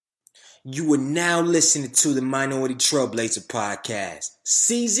You are now listening to the Minority Trailblazer Podcast.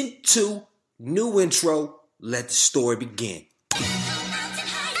 Season 2, new intro, let the story begin.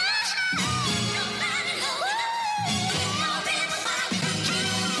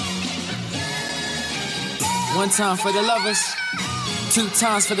 One time for the lovers, 2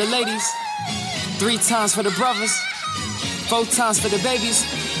 times for the ladies, 3 times for the brothers, 4 times for the babies.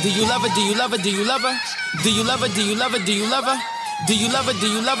 Do you love her? Do you love her? Do you love her? Do you love her? Do you love her? Do you love her? Do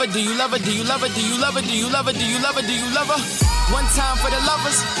you love her? Do you love her? Do you love her? Do you love her? Do you love her? Do you love her? Do you love her? Do you love her? 1 time for the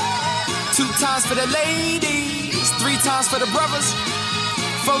lovers, 2 times for the ladies, 3 times for the brothers,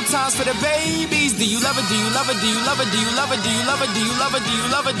 4 times for the babies. Do you love her? Do you love her? Do you love her? Do you love her? Do you love her? Do you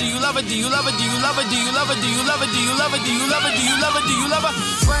love her? Do you love her? Do you love her? Do you love her? Do you love her? Do you love her? Do you love her? Do you love her? Do you love her? Do you love her? Do you love her?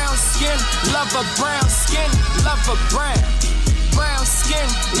 Brown skin, love her brown skin, love her brown. Brown skin,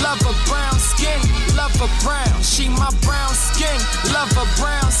 love her brown skin, love her brown. She my brown skin, love her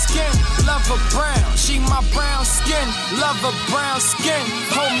brown skin, love her brown. She my brown skin, love her brown skin.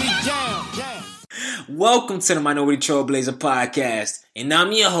 Hold me down. Welcome to the Minority Trailblazer Podcast, and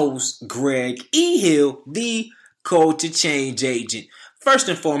I'm your host, Greg E. Hill, the Culture Change Agent. First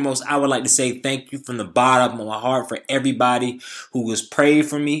and foremost, I would like to say thank you from the bottom of my heart for everybody who has prayed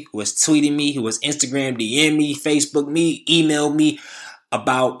for me, who has tweeted me, who has Instagram, DM me, Facebook me, emailed me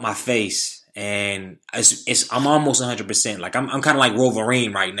about my face. And I'm almost 100%. Like I'm kind of like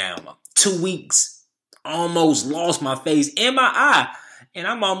Wolverine right now. 2 weeks, almost lost my face and my eye. And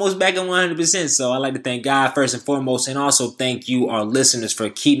I'm almost back at 100%. So I'd like to thank God first and foremost. And also thank you, our listeners, for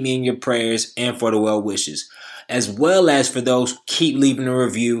keeping me in your prayers and for the well wishes. As well as for those who keep leaving a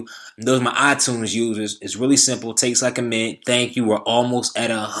review. Those are my iTunes users. It's really simple. It takes like a minute. Thank you. We're almost at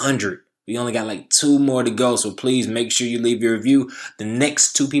 100. We only got like 2 more to go. So please make sure you leave your review. The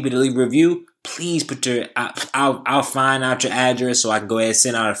next 2 people to leave a review, please put your, I'll find out your address so I can go ahead and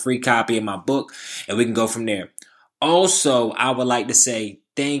send out a free copy of my book and we can go from there. Also, I would like to say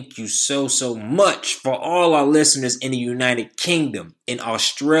thank you so much for all our listeners in the United Kingdom, in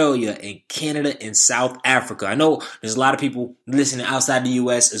Australia, in Canada, and South Africa. I know there's a lot of people listening outside the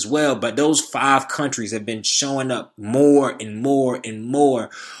U.S. as well, but those 5 countries have been showing up more and more and more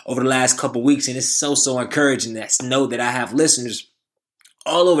over the last couple weeks, and it's so encouraging to know that I have listeners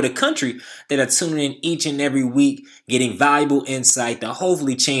all over the country that are tuning in each and every week, getting valuable insight to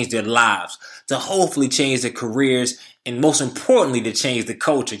hopefully change their lives, to hopefully change their careers, and most importantly, to change the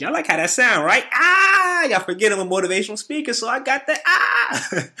culture. Y'all like how that sound, right? Y'all forget I'm a motivational speaker, so I got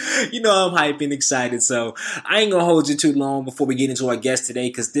that. You know I'm hyped and excited, so I ain't gonna hold you too long before we get into our guest today,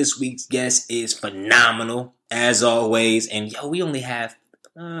 because this week's guest is phenomenal, as always. And we only have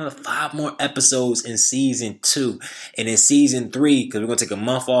 5 more episodes in season 2, and in season 3, because we're gonna take a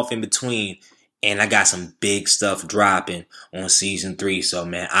month off in between, and I got some big stuff dropping on season 3. So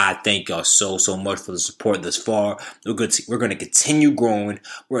man, I thank y'all so much for the support thus far. We're gonna continue growing.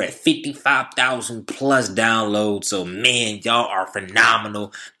 We're at 55,000 plus downloads. So man, y'all are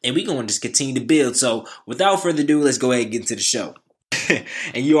phenomenal, and we're gonna just continue to build. So without further ado, let's go ahead and get into the show.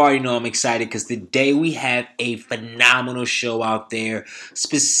 And you already know I'm excited because today we have a phenomenal show out there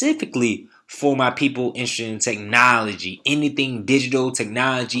specifically for my people interested in technology, anything digital,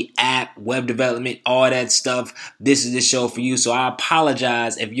 technology, app, web development, all that stuff. This is the show for you. So I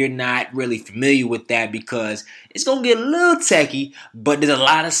apologize if you're not really familiar with that, because it's going to get a little techie, but there's a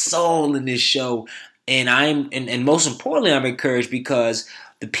lot of soul in this show. And most importantly, I'm encouraged because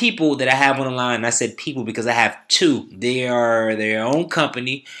the people that I have on the line, and I said people because I have 2. They are their own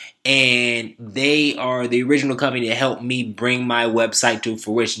company, and they are the original company that helped me bring my website to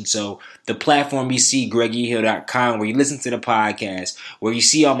fruition. So the platform you see, GregEHill.com, where you listen to the podcast, where you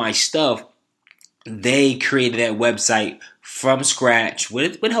see all my stuff, they created that website from scratch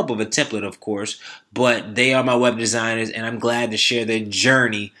with help of a template, of course. But they are my web designers, and I'm glad to share their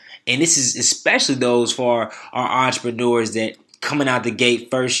journey. And this is especially those for our entrepreneurs that coming out the gate,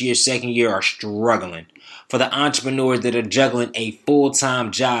 first year, second year, are struggling. For the entrepreneurs that are juggling a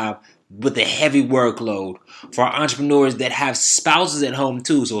full-time job with a heavy workload. For our entrepreneurs that have spouses at home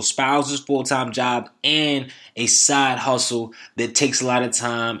too. So spouses, full-time job, and a side hustle that takes a lot of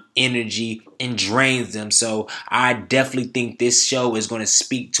time, energy, and drains them. So I definitely think this show is going to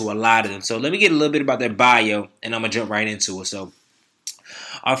speak to a lot of them. So let me get a little bit about their bio, and I'm going to jump right into it. So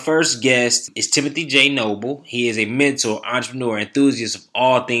our first guest is Timothy J. Noble. He is a mentor, entrepreneur, enthusiast of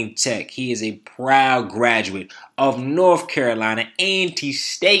all things tech. He is a proud graduate, of North Carolina A&T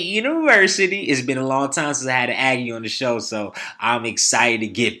State University. It's been a long time since I had an Aggie on the show, so I'm excited to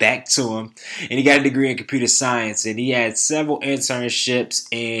get back to him. And he got a degree in computer science, and he had several internships,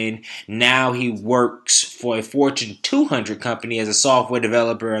 and now he works for a Fortune 200 company as a software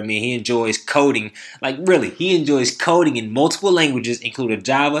developer. I mean, he enjoys coding. Like, really, he enjoys coding in multiple languages, including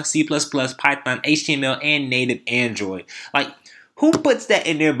Java, C++, Python, HTML, and native Android. Like, who puts that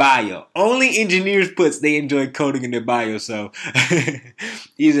in their bio? Only engineers puts they enjoy coding in their bio. So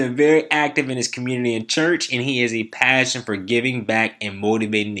he's very active in his community and church, and he has a passion for giving back and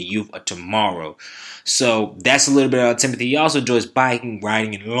motivating the youth of tomorrow. So that's a little bit about Timothy. He also enjoys biking,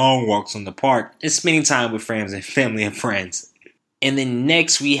 riding, and long walks on the park, and spending time with friends and family and friends. And then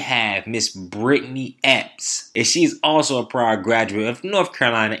next we have Miss Britney Epps, and she's also a proud graduate of North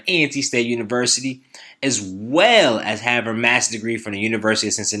Carolina A&T State University, as well as have her master's degree from the University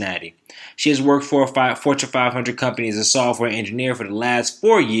of Cincinnati. She has worked for a Fortune 500 company as a software engineer for the last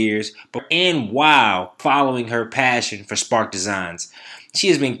 4 years, and while following her passion for Spark Designz. She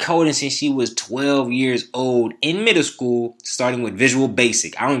has been coding since she was 12 years old in middle school, starting with Visual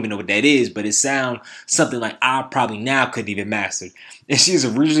Basic. I don't even know what that is, but it sounds something like I probably now couldn't even master. And she is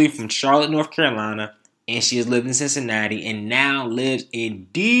originally from Charlotte, North Carolina, and she has lived in Cincinnati and now lives in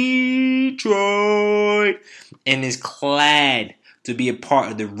Detroit and is glad to be a part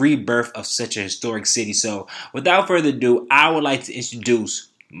of the rebirth of such a historic city. So without further ado, I would like to introduce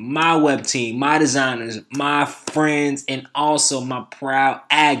my web team, my designers, my friends, and also my proud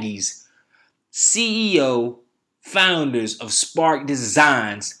Aggies, CEO, founders of Spark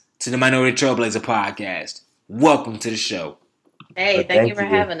Designz, to the Minority Trailblazer podcast. Welcome to the show. Hey, thank you for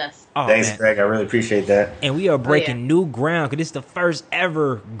having us. Oh, thanks, man. Greg. I really appreciate that. And we are breaking new ground because this is the first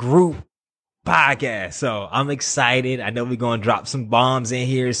ever group podcast. So I'm excited. I know we're going to drop some bombs in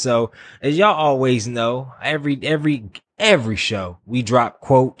here. So as y'all always know, every show we drop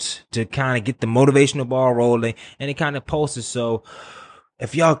quotes to kind of get the motivational ball rolling, and it kind of posts it. So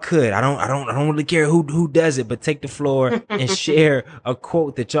if y'all could, I don't really care who does it, but take the floor and share a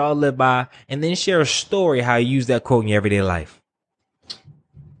quote that y'all live by, and then share a story how you use that quote in your everyday life.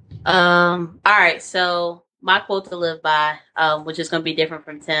 All right. So my quote to live by, which is going to be different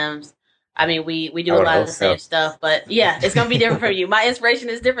from Tim's. I mean, we do a lot of the same stuff, but yeah, it's going to be different from you. My inspiration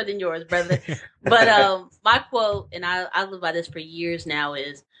is different than yours, brother. But my quote, and I live by this for years now,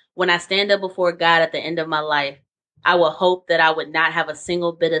 is when I stand up before God at the end of my life, I will hope that I would not have a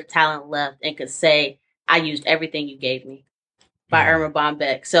single bit of talent left and could say, I used everything you gave me, by Irma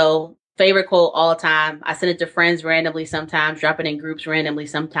Bombeck. So favorite quote all time. I send it to friends randomly sometimes, drop it in groups randomly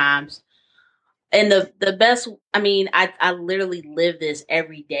sometimes. And the best, I mean, I literally live this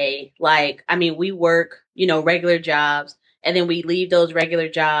every day. Like, I mean, we work, regular jobs, and then we leave those regular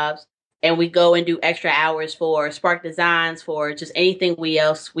jobs and we go and do extra hours for Spark Designz, for just anything we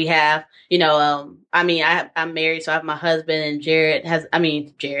have. I mean, I'm married, so I have my husband, and Timothy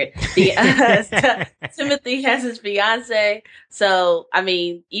has his fiance. So, I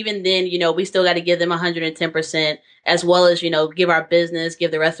mean, even then, we still got to give them 110%, as well as, give our business,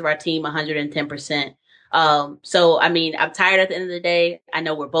 give the rest of our team 110%. So, I mean, I'm tired at the end of the day. I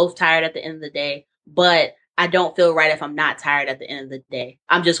know we're both tired at the end of the day, but I don't feel right if I'm not tired at the end of the day.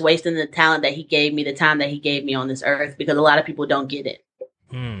 I'm just wasting the talent that he gave me, the time that he gave me on this earth, because a lot of people don't get it.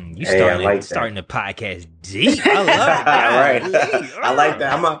 You starting the podcast deep. I love it. Right. I like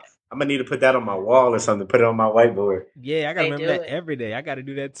that. I'm gonna need to put that on my wall or something. Put it on my whiteboard. Yeah, I gotta remember that every day. I gotta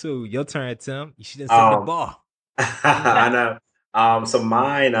do that too. Your turn, Tim. You should have sent the ball. I know. So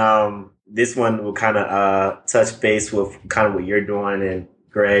mine, this one will kind of touch base with kind of what you're doing, and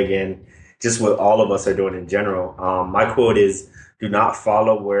Greg, and just what all of us are doing in general. My quote is, "Do not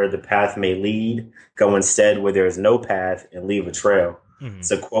follow where the path may lead. Go instead where there is no path and leave a trail." Mm-hmm.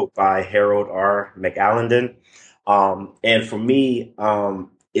 It's a quote by Harold R. McAllendon. And for me,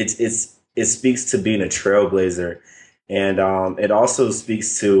 it speaks to being a trailblazer. And it also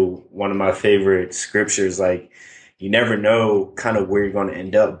speaks to one of my favorite scriptures, like, you never know kind of where you're going to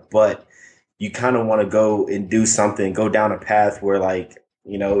end up, but you kind of want to go and do something, go down a path where, like,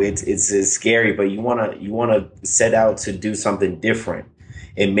 it's scary, but you want to set out to do something different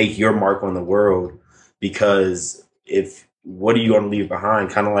and make your mark on the world. Because what are you going to leave behind?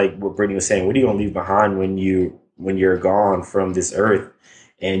 Kind of like what Brittany was saying, what are you going to leave behind when you're gone from this earth?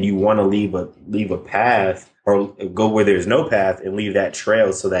 And you want to leave a path, or go where there's no path and leave that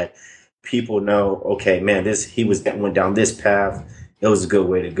trail, so that people know, okay, man, went down this path. It was a good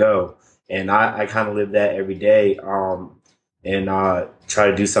way to go. And I kind of live that every day. And try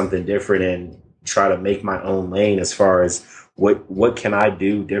to do something different and try to make my own lane as far as what can I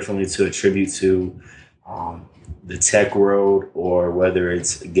do differently to attribute to the tech world, or whether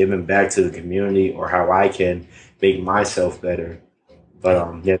it's giving back to the community, or how I can make myself better.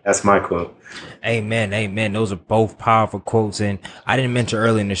 But yeah, that's my quote. Amen, amen. Those are both powerful quotes, and I didn't mention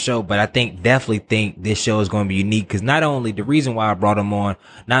earlier in the show, but I definitely think this show is going to be unique because not only the reason why I brought them on,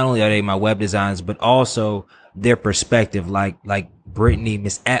 not only are they my web designs, but also their perspective, like Britney,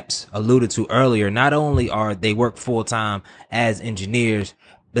 Miss Epps alluded to earlier. Not only are they work full time as engineers,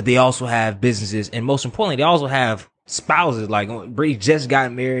 but they also have businesses, and most importantly, they also have spouses. Like Bree just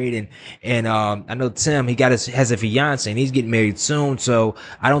got married, and I know Tim, he has a fiance and he's getting married soon. So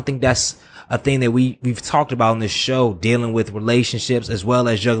I don't think that's a thing that we've talked about on this show, dealing with relationships as well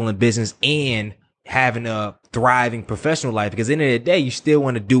as juggling business and having a thriving professional life, because at the end of the day, you still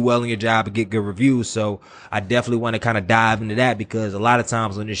want to do well in your job and get good reviews. So I definitely want to kind of dive into that, because a lot of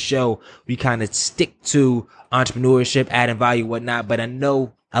times on this show, we kind of stick to entrepreneurship, adding value, whatnot. But I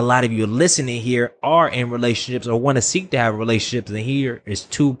know a lot of you listening here are in relationships or want to seek to have relationships. And here is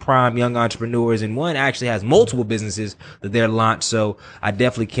two prime young entrepreneurs, and one actually has multiple businesses that they're launched. So I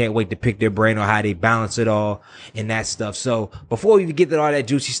definitely can't wait to pick their brain on how they balance it all and that stuff. So before we get to all that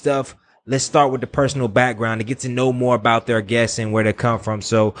juicy stuff, let's start with the personal background to get to know more about their guests and where they come from.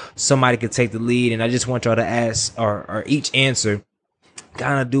 So somebody could take the lead, and I just want y'all to ask or each answer,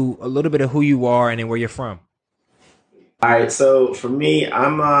 kind of do a little bit of who you are and then where you're from. All right, so for me,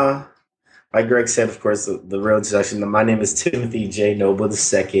 I'm like Greg said, of course, the real introduction. My name is Timothy J. Noble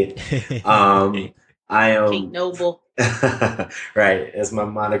II. I am King Noble. Right, that's my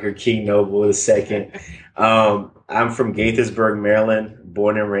moniker, King Noble II. I'm from Gaithersburg, Maryland,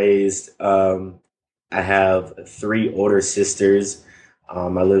 born and raised. I have 3 older sisters. I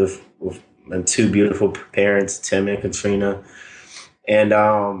live with my 2 beautiful parents, Tim and Katrina. And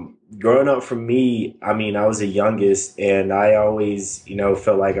growing up for me, I mean, I was the youngest, and I always,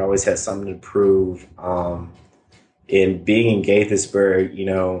 felt like I always had something to prove. And being in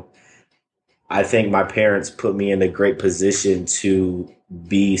Gaithersburg, I think my parents put me in a great position to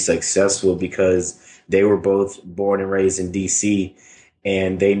be successful, because they were both born and raised in DC,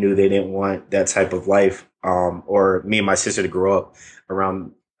 and they knew they didn't want that type of life, or me and my sister to grow up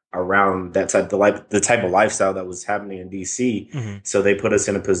around that the type of lifestyle that was happening in DC. Mm-hmm. So they put us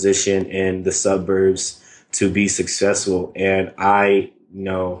in a position in the suburbs to be successful. And I,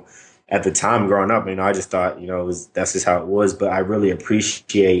 at the time growing up, I just thought, that's just how it was. But I really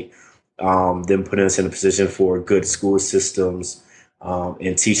appreciate them putting us in a position for good school systems,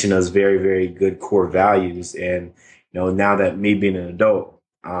 and teaching us very, very good core values. And, now that me being an adult,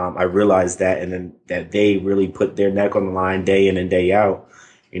 I realized that, and then that they really put their neck on the line day in and day out,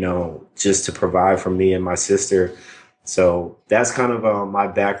 just to provide for me and my sister. So that's kind of my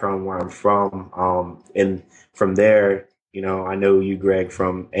background, where I'm from. And from there, I know you, Greg,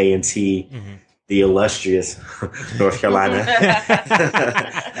 from A&T, mm-hmm. the illustrious North Carolina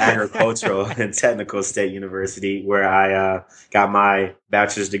Agricultural and Technical State University, where I got my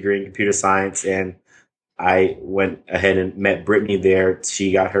bachelor's degree in computer science. And I went ahead and met Britney there.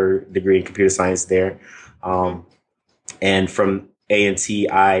 She got her degree in computer science there. And from A&T,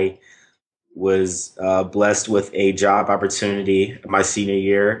 I was blessed with a job opportunity my senior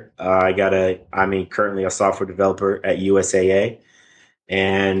year. I'm currently a software developer at USAA,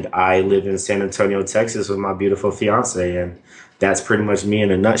 and I live in San Antonio, Texas with my beautiful fiance. And that's pretty much me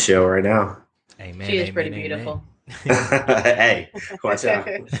in a nutshell right now. Amen. She is pretty beautiful. Hey, watch out.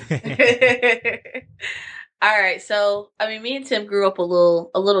 All right, so me and Tim grew up a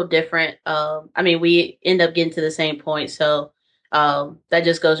little different. We end up getting to the same point. So that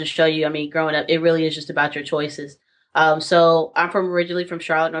just goes to show you. Growing up, it really is just about your choices. So I'm originally from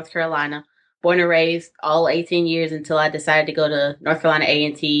Charlotte, North Carolina, born and raised all 18 years until I decided to go to North Carolina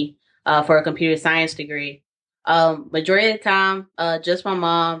A&T for a computer science degree. Majority of the time, just my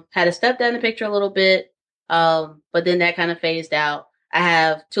mom. Had a stepdad in the picture a little bit, but then that kind of phased out. I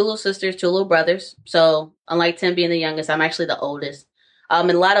have 2 little sisters, 2 little brothers. So unlike Tim being the youngest, I'm actually the oldest. And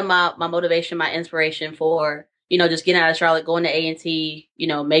a lot of my motivation, my inspiration for, just getting out of Charlotte, going to A&T,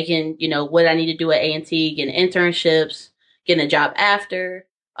 making, what I need to do at A&T, getting internships, getting a job after,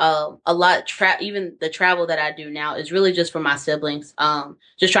 even the travel that I do now is really just for my siblings.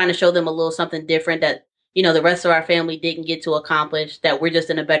 Just trying to show them a little something different that, the rest of our family didn't get to accomplish, that we're just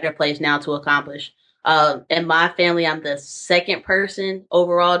in a better place now to accomplish. In my family, I'm the second person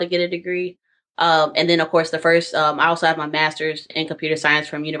overall to get a degree. And then, of course, the first, I also have my master's in computer science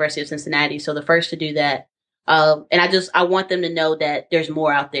from University of Cincinnati. So the first to do that. And I want them to know that there's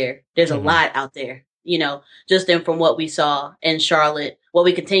more out there. There's mm-hmm. a lot out there, just from what we saw in Charlotte, what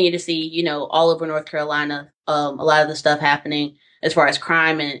we continue to see, all over North Carolina, a lot of the stuff happening. as far as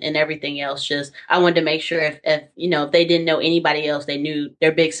crime and everything else. Just I wanted to make sure if if they didn't know anybody else, they knew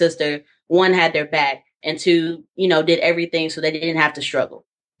their big sister, one, had their back, and two, did everything so they didn't have to struggle.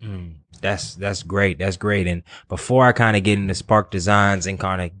 That's great. That's great. And before I kind of get into Spark Designz and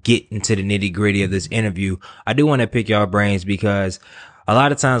kind of get into the nitty gritty of this interview, I do want to pick y'all brains because a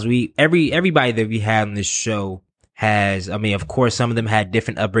lot of times everybody that we have on this show has, of course, some of them had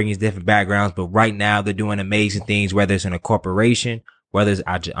different upbringings, different backgrounds, but right now they're doing amazing things, whether it's in a corporation, whether it's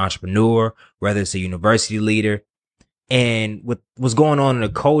an entrepreneur, whether it's a university leader. And with what's going on in the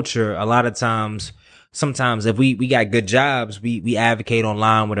culture, a lot of times, sometimes if we got good jobs, we advocate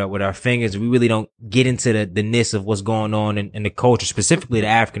online with our fingers. We really don't get into the ness of what's going on in the culture, specifically the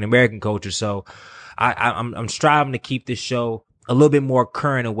African American culture. So I'm striving to keep this show a little bit more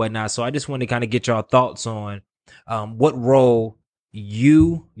current and whatnot. So I just want to kind of get y'all thoughts on what role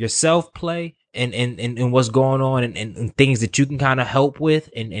you yourself play and what's going on and things that you can kind of help with.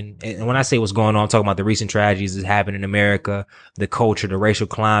 And when I say what's going on, I'm talking about the recent tragedies that happen in America, the culture, the racial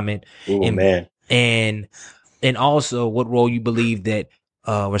climate. Man. And also what role you believe that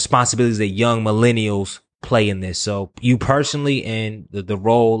responsibilities that young millennials play in this. So you personally and the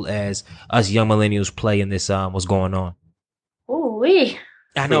role as us young millennials play in this, what's going on. Ooh-wee.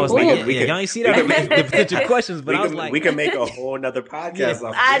 I know it's y'all ain't see that the potential questions, but I was like, we can make a whole nother podcast.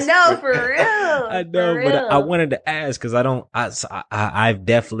 Off I this. know, for real. I know, but I wanted to ask because I've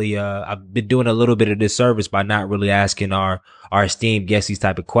definitely I've been doing a little bit of disservice by not really asking our esteemed guests these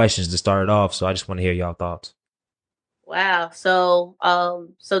type of questions to start it off. So I just want to hear y'all thoughts. Wow. So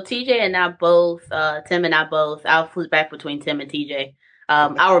TJ and I both, Tim and I both, I'll flip back between Tim and TJ.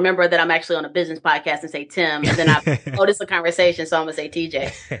 I'll remember that I'm actually on a business podcast and say Tim, and then this is a conversation, so I'm gonna say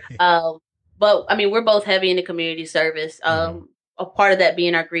TJ. But we're both heavy into community service. A part of that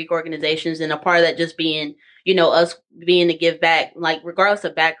being our Greek organizations, and a part of that just being, us being to give back, like regardless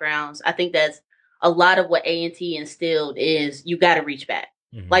of backgrounds. I think that's a lot of what A&T instilled is you got to reach back.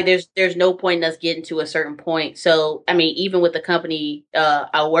 Mm-hmm. Like there's no point in us getting to a certain point. So even with the company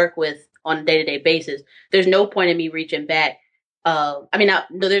I work with on a day-to-day basis, there's no point in me reaching back.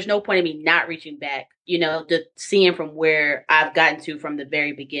 There's no point in me not reaching back, to seeing from where I've gotten to from the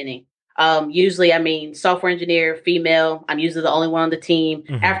very beginning. Usually, software engineer, female, I'm usually the only one on the team.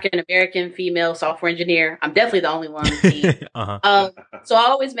 Mm-hmm. African-American, female, software engineer, I'm definitely the only one on the team. Uh-huh. So I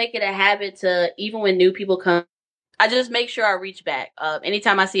always make it a habit to, even when new people come, I just make sure I reach back.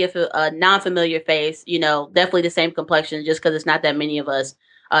 Anytime I see a non-familiar face, definitely the same complexion, just because it's not that many of us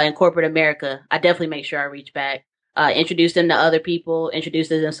in corporate America, I definitely make sure I reach back. Introduce them to other people, introduce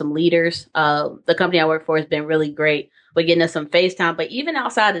them to some leaders. The company I work for has been really great with getting us some FaceTime. But even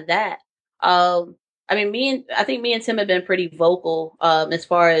outside of that, I think me and Tim have been pretty vocal as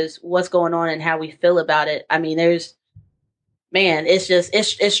far as what's going on and how we feel about it.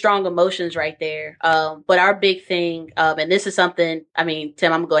 It's strong emotions right there. But our big thing, and this is something, Tim, I'm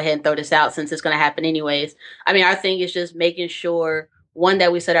gonna go ahead and throw this out since it's gonna happen anyways. Our thing is just making sure, one,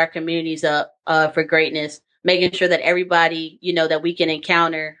 that we set our communities up for greatness. Making sure that everybody, that we can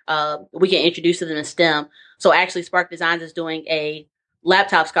encounter, we can introduce them to STEM. So actually Spark Designz is doing a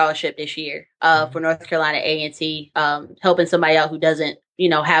laptop scholarship this year for North Carolina A&T, helping somebody out who doesn't,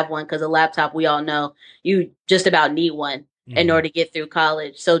 have one, because a laptop, we all know, you just about need one in order to get through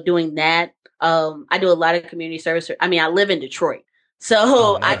college. So doing that, I do a lot of community service. I live in Detroit.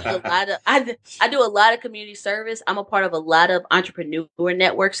 So I do a lot of community service. I'm a part of a lot of entrepreneur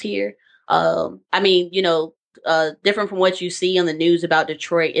networks here. Different from what you see on the news about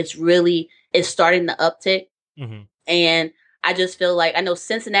Detroit, it's starting to uptick. Mm-hmm. And I just feel like, I know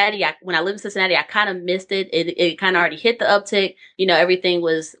Cincinnati, when I lived in Cincinnati, I kind of missed it. It kind of already hit the uptick. Everything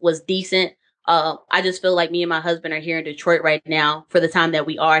was decent. I just feel like me and my husband are here in Detroit right now for the time that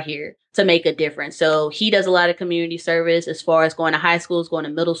we are here to make a difference. So he does a lot of community service as far as going to high schools, going to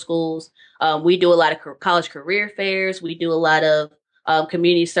middle schools. We do a lot of college career fairs. We do a lot of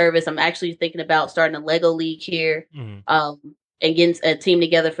community service. I'm actually thinking about starting a Lego league here, and getting a team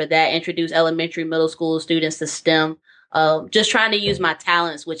together for that. Introduce elementary, middle school students to STEM. Just trying to use my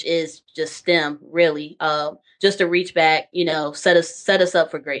talents, which is just STEM, really, just to reach back. Set us up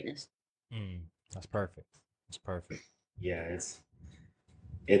for greatness. That's perfect. That's perfect. Yeah,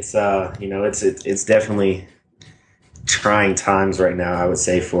 it's definitely trying times right now, I would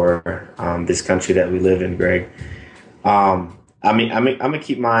say, for this country that we live in, Greg. I'm gonna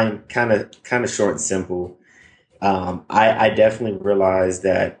keep mine kind of short and simple. I definitely realize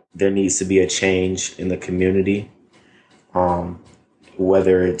that there needs to be a change in the community,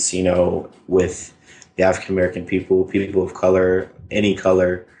 whether it's with the African American people of color, any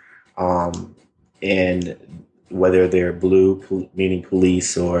color, and whether they're blue, meaning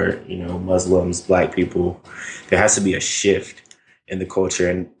police, or Muslims, Black people. There has to be a shift in the culture.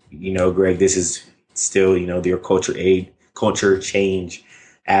 And Greg, this is still your culture change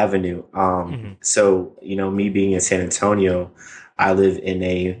avenue. So me being in San Antonio, I live in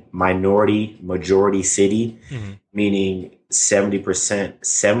a majority city, meaning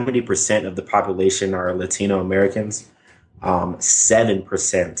 70% of the population are Latino Americans.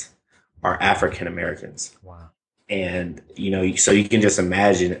 7% are African Americans. Wow. And, so you can just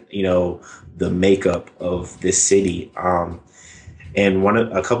imagine, the makeup of this city. And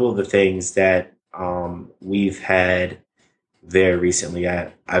a couple of the things that we've had very recently,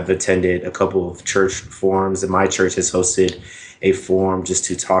 I've attended a couple of church forums, and my church has hosted a forum just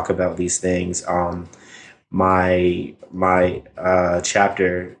to talk about these things. My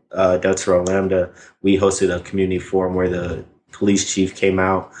chapter, Delta Rho Lambda, we hosted a community forum where the police chief came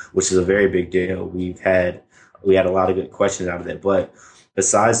out, which is a very big deal. We had a lot of good questions out of that. But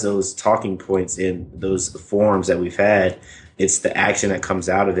besides those talking points in those forums that we've had, it's the action that comes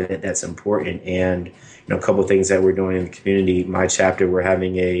out of it that's important. And a couple of things that we're doing in the community. My chapter, we're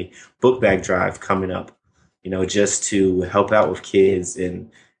having a book bag drive coming up, just to help out with kids and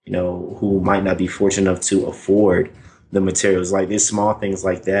who might not be fortunate enough to afford the materials. Like there's small things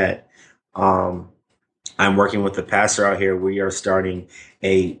like that. I'm working with the pastor out here. We are starting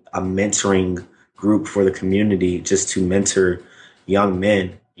a mentoring group for the community just to mentor young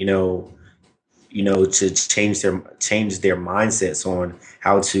men, to change their mindsets on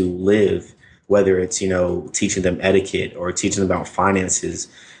how to live, whether it's, teaching them etiquette or teaching them about finances,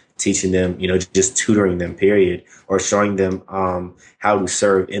 teaching them, just tutoring them, period, or showing them how to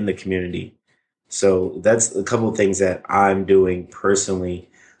serve in the community. So that's a couple of things that I'm doing personally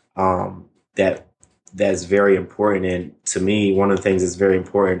that's very important. And to me, one of the things that's very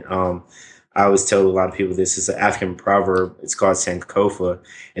important, I always tell a lot of people this is an African proverb. It's called Sankofa,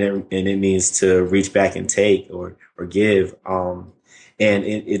 and it means to reach back and take or give. And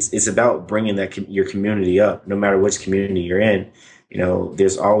it's about bringing your community up, no matter which community you're in.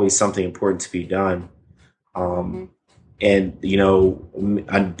 There's always something important to be done. And,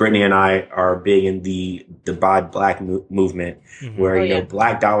 Brittany and I are big in the Buy Black movement, where,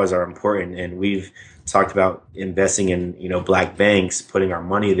 Black dollars are important. And we've talked about investing in, Black banks, putting our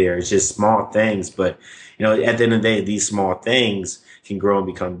money there. It's just small things. But, at the end of the day, these small things can grow and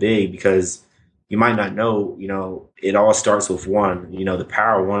become big, because you might not know, it all starts with one. The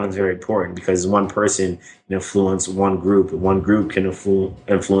power of one is very important, because one person can influence one group, and one group can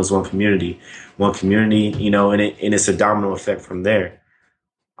influence one community, and it's a domino effect from there.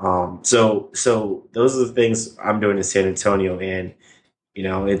 So those are the things I'm doing in San Antonio, and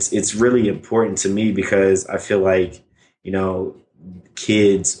it's really important to me, because I feel like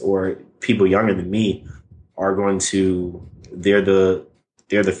kids or people younger than me are they're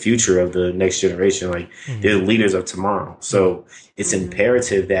the future of the next generation. Like they're the leaders of tomorrow. So it's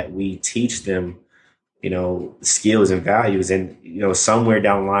imperative that we teach them, skills and values, and, somewhere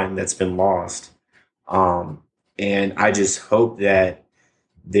down the line that's been lost. And I just hope that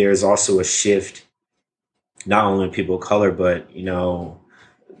there's also a shift, not only in people of color, but,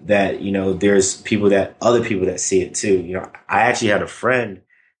 that, there's other people that see it too. I actually had a friend,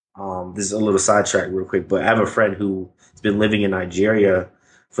 this is a little sidetrack real quick, but I have a friend who's been living in Nigeria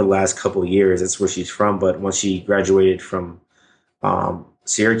for the last couple of years. That's where she's from. But once she graduated from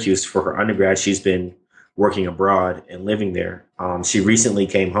Syracuse for her undergrad, she's been working abroad and living there. She recently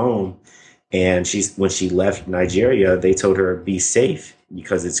came home, and when she left Nigeria, they told her, be safe,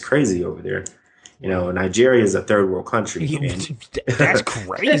 because it's crazy over there. Nigeria is a third world country. That's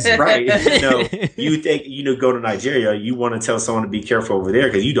crazy. Right. You think, go to Nigeria, you want to tell someone to be careful over there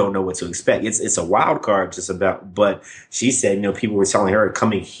because you don't know what to expect. It's a wild card but she said, people were telling her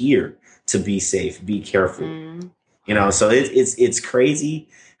coming here to be safe, be careful. So it's crazy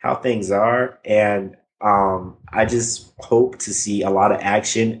how things are. And I just hope to see a lot of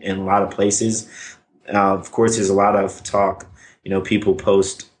action in a lot of places. Of course, there's a lot of talk, people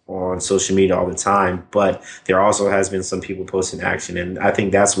post on social media all the time, but there also has been some people posting action, and I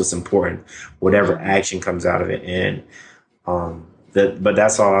think that's what's important, whatever action comes out of it. And but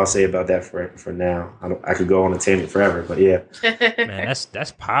that's all I'll say about that for now. I could go on a tangent forever, but yeah. Man,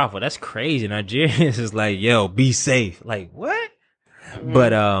 that's powerful. That's crazy. Nigerians is like, yo, be safe. Like, what?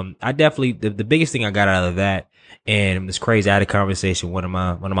 But I definitely the biggest thing I got out of that, and it's crazy. I had a conversation with one of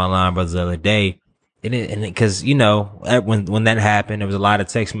my line brothers the other day. And because, when that happened, there was a lot of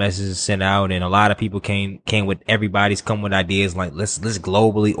text messages sent out, and a lot of people came with come with ideas like, let's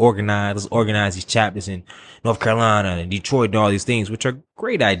globally organize. Let's organize these chapters in North Carolina and Detroit and all these things, which are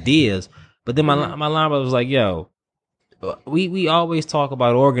great ideas. But then my line brother was like, yo, we always talk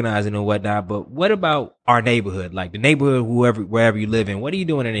about organizing and whatnot, but what about our neighborhood? Like the neighborhood, wherever you live in, what are you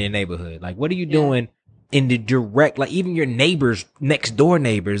doing in your neighborhood? Like, what are you doing in the direct, like even your neighbors, next door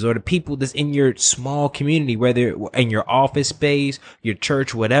neighbors, or the people that's in your small community, whether in your office space, your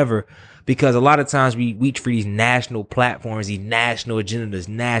church, whatever. Because a lot of times we reach for these national platforms, these national agendas,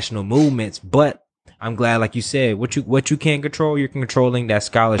 national movements. But I'm glad, like you said, what you can't control, you're controlling that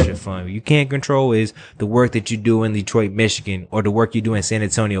scholarship fund. What you can't control is the work that you do in Detroit, Michigan, or the work you do in San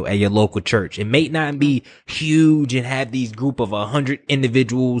Antonio at your local church. It may not be huge and have these group of 100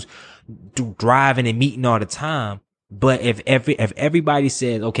 individuals driving and meeting all the time. But if everybody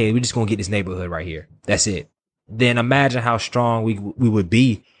says, okay, we're just gonna get this neighborhood right here, that's it, then imagine how strong we would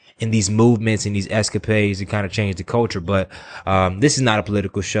be in these movements and these escapades to kind of change the culture. But this is not a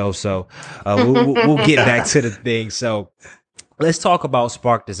political show, so we'll get back to the thing. So let's talk about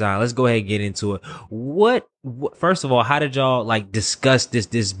Spark Design. Let's go ahead and get into it. What first of all, how did y'all like discuss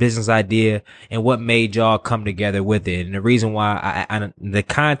this business idea, and what made y'all come together with it? And the reason why the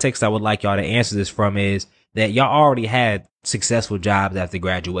context I would like y'all to answer this from is that y'all already had successful jobs after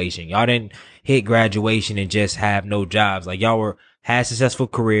graduation. Y'all didn't hit graduation and just have no jobs. Like y'all had successful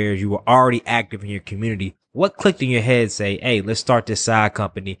careers. You were already active in your community. What clicked in your head say, hey, let's start this side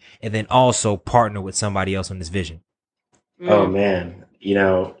company and then also partner with somebody else on this vision? Oh man,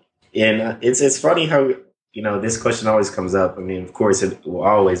 and it's funny how, this question always comes up. I mean, of course it will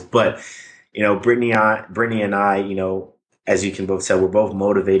always, but, Brittany and I, as you can both tell, we're both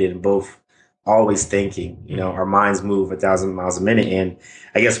motivated and both always thinking, our minds move 1,000 miles a minute. And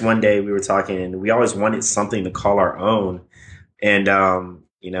I guess one day we were talking and we always wanted something to call our own. And,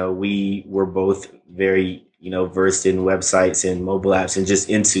 we were both very, versed in websites and mobile apps and just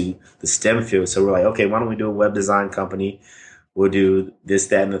into the STEM field. So we're like, okay, why don't we do a web design company? We'll do this,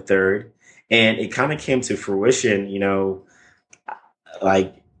 that, and the third. And it kind of came to fruition,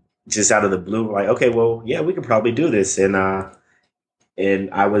 like just out of the blue. We're like, okay, well, yeah, we could probably do this. And I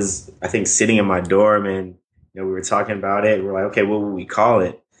was, I think, sitting in my dorm and, we were talking about it. We're like, okay, what would we call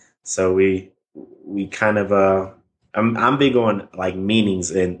it? So we kind of, I'm big on like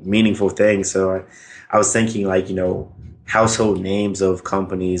meanings and meaningful things. So I was thinking like, household names of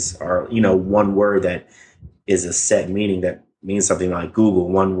companies are, one word that is a set meaning that means something, like Google,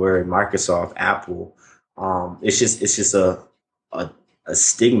 one word, Microsoft, Apple. It's just a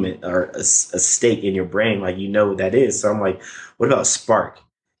stigma or a stake in your brain. Like, what that is. So I'm like, what about Spark?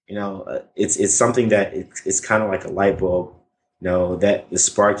 It's something that it's kind of like a light bulb, that the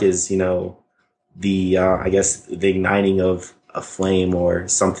spark is, the I guess the igniting of a flame or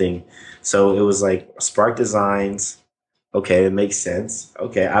something. So it was like Spark Designs. Okay, it makes sense.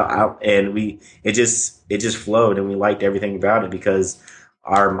 Okay, it just flowed, and we liked everything about it because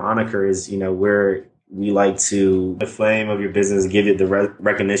our moniker is, we like to the flame of your business, give it the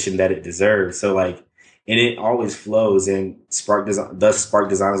recognition that it deserves. So like, and it always flows. And Spark Designs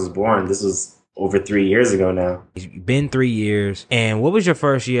was born. This was over 3 years ago now. It's been 3 years. And what was your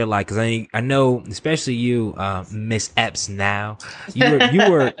first year like? Because I know, especially you, Miss Epps now, you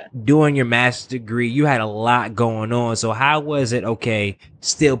were doing your master's degree. You had a lot going on. So how was it, okay,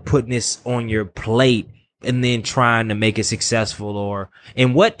 still putting this on your plate and then trying to make it successful?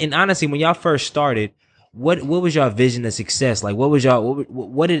 And honestly, when y'all first started, what was y'all vision of success? Like,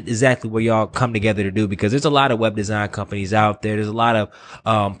 what exactly were y'all come together to do? Because there's a lot of web design companies out there. There's a lot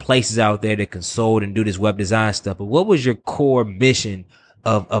of places out there that consult and do this web design stuff. But what was your core mission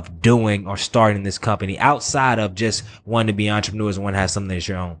of doing or starting this company outside of just wanting to be entrepreneurs and want to have something that's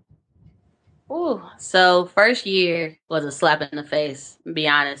your own? Ooh, so first year was a slap in the face, to be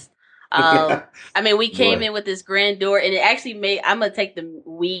honest. We came in with this grandeur, and it actually I'm going to take the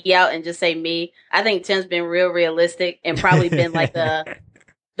we out and just say me. I think Tim's been real realistic and probably been like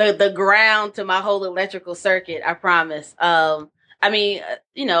the ground to my whole electrical circuit. I promise.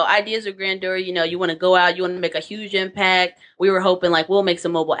 Ideas of grandeur, you want to go out, you want to make a huge impact. We were hoping like, we'll make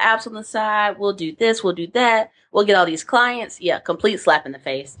some mobile apps on the side. We'll do this, we'll do that. We'll get all these clients. Yeah. Complete slap in the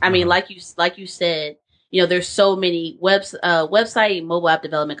face. I mean, like you said, there's so many website mobile app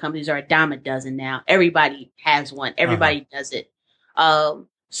development companies are a dime a dozen now. Everybody has one. Everybody does it.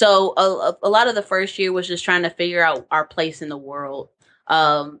 So a lot of the first year was just trying to figure out our place in the world.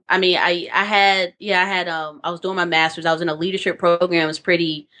 I was doing my master's. I was in a leadership program. It was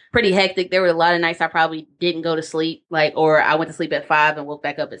pretty hectic. There were a lot of nights I probably didn't go to sleep, or I went to sleep at 5 and woke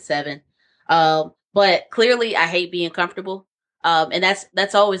back up at 7. But clearly I hate being comfortable. And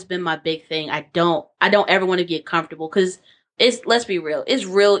that's always been my big thing. I don't ever want to get comfortable because let's be real. It's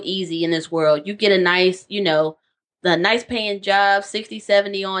real easy in this world. You get a nice, the nice paying job, 60,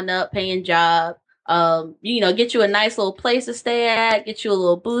 70 on up paying job. Get you a nice little place to stay at, get you a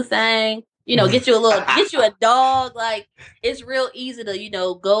little boo thing, get you a dog. Like, it's real easy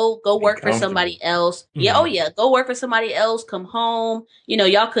to, go work for somebody else. Mm-hmm. Yeah. Oh yeah. Go work for somebody else. Come home.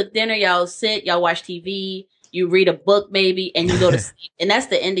 Y'all cook dinner, y'all sit, y'all watch TV, you read a book maybe, and you go to sleep. And that's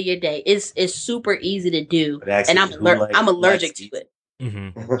the end of your day. It's super easy to do. Actually, and I'm allergic to it.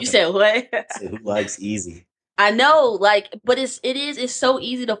 Mm-hmm. You said what? Who likes easy? I know, but it's so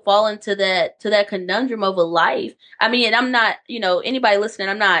easy to fall into that conundrum of a life. I mean, and I'm not, anybody listening,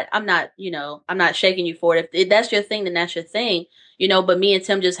 I'm not shaking you for it. If that's your thing, then that's your thing, but me and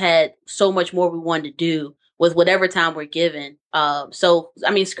Tim just had so much more we wanted to do with whatever time we're given. So, I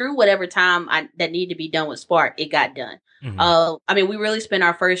mean, screw whatever time that needed to be done with Spark, it got done. Mm-hmm. I mean, we really spent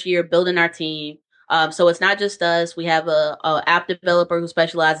our first year building our team. So it's not just us. We have a app developer who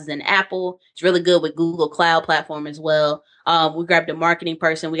specializes in Apple. It's really good with Google Cloud Platform as well. We grabbed a marketing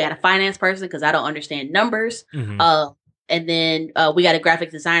person. We got a finance person because I don't understand numbers. Mm-hmm. And then we got a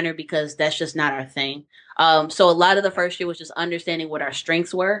graphic designer because that's just not our thing. So a lot of the first year was just understanding what our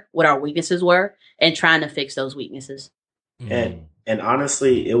strengths were, what our weaknesses were, and trying to fix those weaknesses. Mm-hmm. And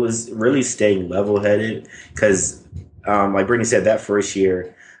honestly, it was really staying level-headed because, like Brittany said, that first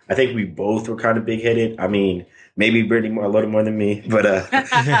year, I think we both were kind of big-headed. I mean, maybe Brittany a little more than me, but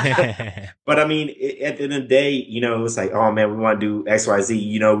but I mean, at the end of the day, it was like, oh man, we want to do X, Y,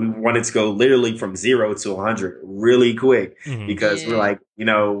 Z. We wanted to go literally from 0 to 100 really quick because we're like,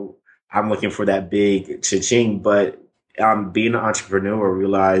 I'm looking for that big cha-ching. But being an entrepreneur,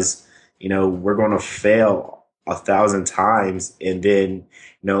 realize, we're going to fail 1,000 times, and then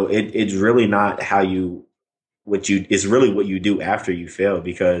it's really not how you. It's really what you do after you fail,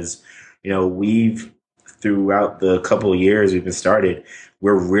 because, we've throughout the couple of years we've been started,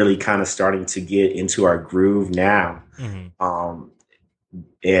 we're really kind of starting to get into our groove now. Mm-hmm.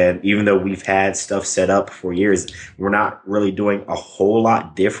 And even though we've had stuff set up for years, we're not really doing a whole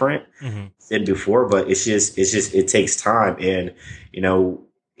lot different than before, but it takes time. And,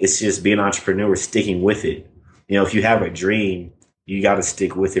 it's just being an entrepreneur, sticking with it. If you have a dream, you got to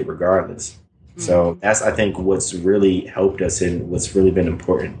stick with it regardless. So that's, I think, what's really helped us and what's really been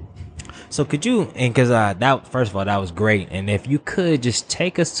important. So could you, and because that, first of all, that was great. And if you could just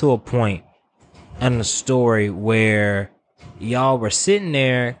take us to a point in the story where y'all were sitting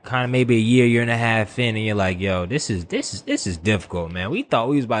there kind of maybe a year and a half in, and you're like, yo, this is difficult, man. We thought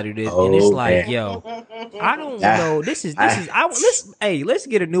we was about to do this. And it's like, yo, I don't know. Let's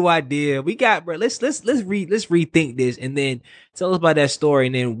get a new idea. We got, bro, let's rethink this, and then tell us about that story.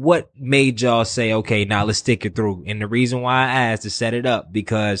 And then what made y'all say, okay, now let's stick it through. And the reason why I asked to set it up,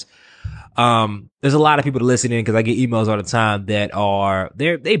 because there's a lot of people listening, because I get emails all the time that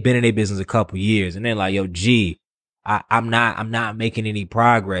they've been in their business a couple years, and they're like, yo, I'm not making any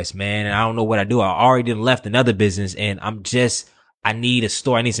progress, man. And I don't know what I do. I already left another business, and I need a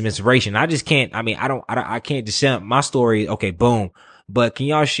story. I need some inspiration. I just can't, I can't just share my story. Okay, boom. But can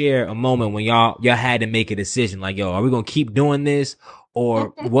y'all share a moment when y'all had to make a decision? Like, yo, are we going to keep doing this,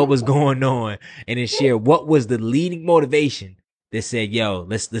 or what was going on? And then share what was the leading motivation that said, yo,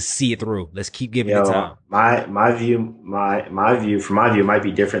 let's see it through. Let's keep giving it time. My view might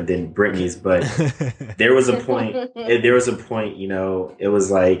be different than Brittany's, but there was a point, it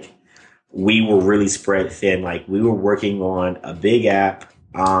was like we were really spread thin. Like, we were working on a big app.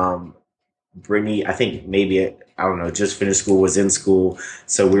 Brittany, I think maybe, I don't know, just finished school, was in school.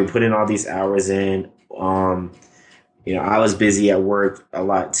 So we were putting all these hours in. I was busy at work a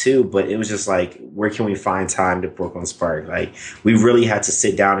lot too, but it was just like, where can we find time to work on Spark? Like, we really had to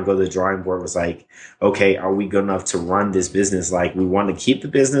sit down and go to the drawing board. It was like, okay, are we good enough to run this business? Like, we want to keep the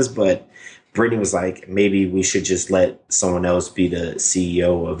business, but Brittany was like, maybe we should just let someone else be the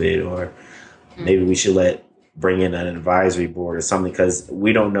CEO of it, or maybe we should bring in an advisory board or something, because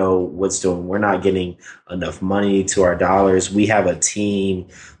we don't know what's doing. We're not getting enough money to our dollars. We have a team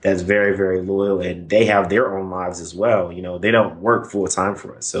that's very, very loyal, and they have their own lives as well. They don't work full time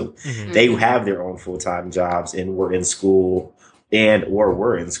for us. So they have their own full time jobs, and we're in school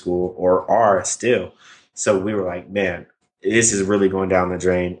or are still. So we were like, man, this is really going down the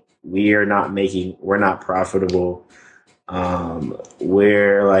drain. We're not profitable.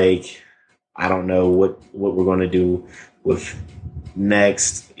 We're like, I don't know what we're going to do with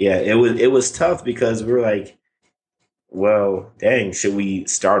next. Yeah, it was tough, because we were like, well, dang, should we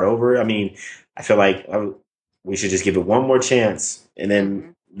start over? I mean, I feel like we should just give it one more chance, and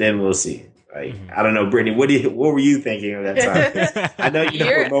then we'll see. Like, I don't know, Brittany, what were you thinking of that time? I know you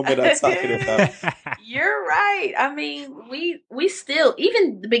know what moment I'm talking about. You're right. I mean, we still,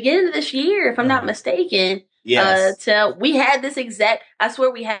 even the beginning of this year, if I'm not mistaken, Yes. We had this exact. I swear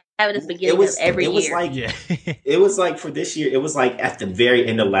we have it at the beginning of every year. It was like it was like for this year. It was like at the very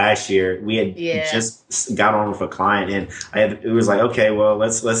end of last year. We had just got on with a client, and it was like, okay, well,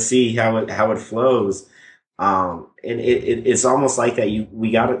 let's see how it flows. And it's almost like that.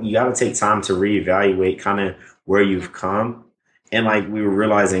 You gotta take time to reevaluate kind of where you've come, and like we were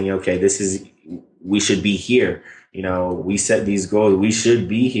realizing, okay, we should be here. You know, we set these goals. We should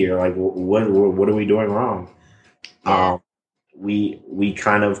be here. Like, what are we doing wrong? Yeah. We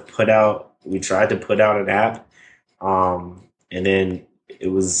kind of we tried to put out an app, and then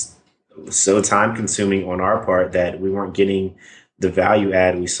it was so time consuming on our part that we weren't getting the value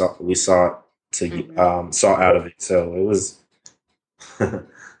add we saw out of it. So it was,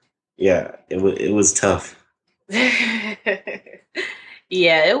 yeah, it was tough.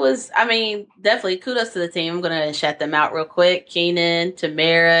 Yeah, it was. I mean, definitely kudos to the team. I'm going to shout them out real quick. Keenan,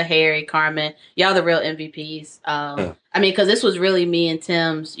 Tamara, Harry, Carmen. Y'all the real MVPs. I mean, because this was really me and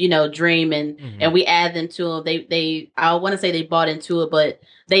Tim's, dream, and we add them to them. They I want to say they bought into it, but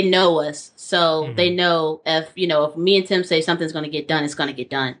they know us. So they know if me and Tim say something's going to get done, it's going to get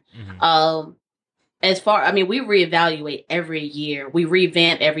done. We reevaluate every year. We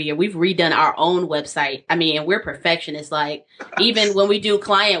revamp every year. We've redone our own website. I mean, and we're perfectionists. Like, even when we do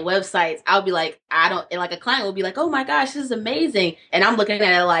client websites, I'll be like, a client will be like, oh my gosh, this is amazing. And I'm looking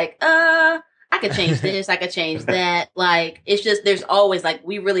at it like, I could change this. I could change that. Like, it's just, there's always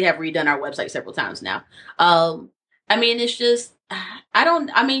we really have redone our website several times now. It's just,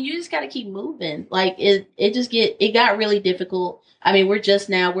 you just got to keep moving. Like, it got really difficult. I mean, we're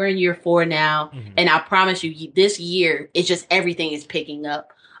in year 4 now, and I promise you, this year, it's just everything is picking up.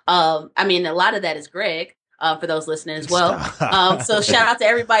 A lot of that is Greg, for those listening as well. So shout out to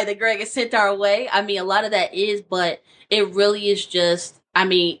everybody that Greg has sent our way. I mean, a lot of that is, but it really is just,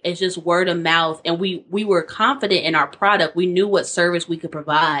 it's just word of mouth, and we were confident in our product. We knew what service we could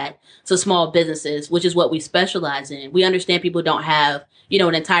provide to small businesses, which is what we specialize in. We understand people don't have,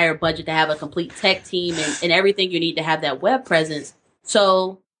 an entire budget to have a complete tech team and everything you need to have that web presence.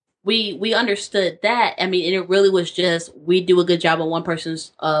 So we understood that. And it really was just, we do a good job on one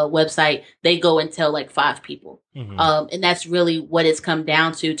person's website. They go and tell 5 people. And that's really what it's come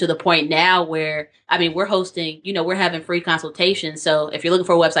down to the point now where, we're hosting, we're having free consultations. So if you're looking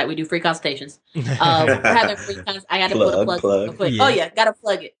for a website, we do free consultations. We're having free I got to put a plug. Yeah. Oh yeah, got to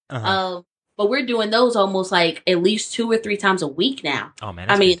plug it. But we're doing those almost at least 2 or 3 times a week now. Oh man,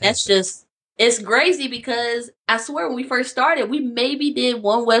 that's just, it's crazy because I swear when we first started, we maybe did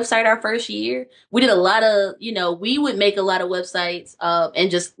one website our first year. We did a lot of, we would make a lot of websites and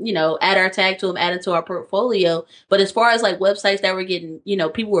just, add our tag to them, add it to our portfolio. But as far as websites that were getting,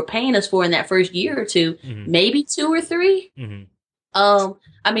 people were paying us for in that first year or 2, maybe 2 or 3.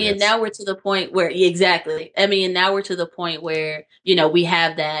 And now we're to the point where, exactly. And now we're to the point where, we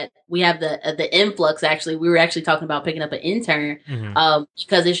have the influx. Actually, we were actually talking about picking up an intern,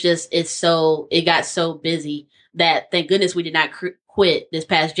 because it got so busy that thank goodness we did not quit this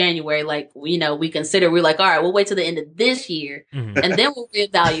past January. We consider, we're like, all right, we'll wait till the end of this year and then we'll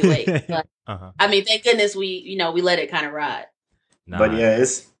reevaluate. But, thank goodness we let it kind of ride. Nah. But yeah,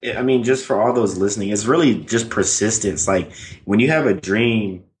 just for all those listening, it's really just persistence. Like, when you have a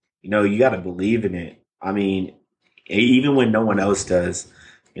dream, you got to believe in it. Even when no one else does,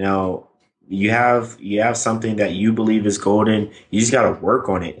 you have something that you believe is golden. You just got to work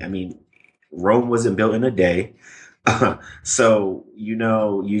on it. Rome wasn't built in a day. So,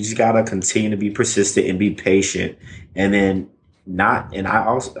 you just got to continue to be persistent and be patient. And then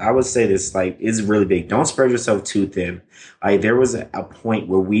I would say this, it's really big. Don't spread yourself too thin. There was a point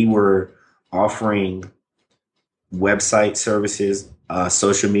where we were offering website services,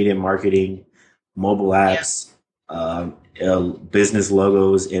 social media marketing, mobile apps, business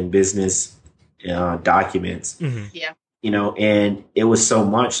logos, and business documents. Yeah. And it was so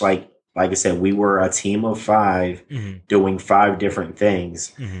much like I said, we were a team of 5 doing 5 different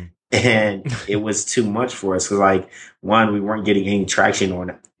things. And it was too much for us because, one, we weren't getting any traction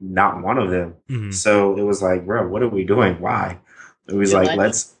on not one of them. So it was like, bro, what are we doing? Why? It was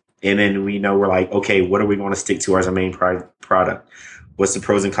and then we're like, okay, what are we going to stick to as our main product? What's the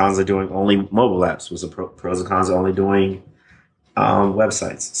pros and cons of doing only mobile apps? What's the pros and cons of only doing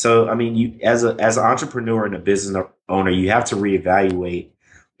websites? So, you as an entrepreneur and a business owner, you have to reevaluate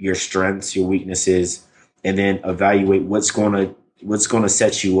your strengths, your weaknesses, and then evaluate what's going to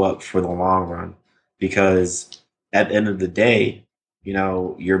set you up for the long run. Because at the end of the day,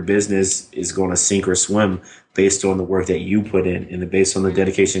 your business is going to sink or swim based on the work that you put in and based on the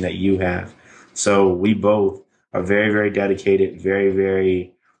dedication that you have. So we both are very, very dedicated, very,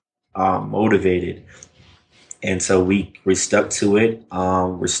 very motivated. And so we're stuck to it.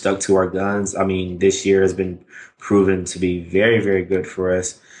 We're stuck to our guns. I mean, this year has been proven to be very, very good for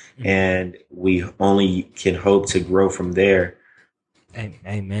us. And we only can hope to grow from there.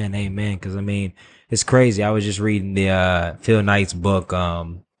 Amen, amen. Because I mean, it's crazy. I was just reading the Phil Knight's book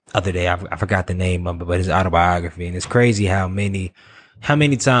other day. I forgot the name of it, but his autobiography, and it's crazy how many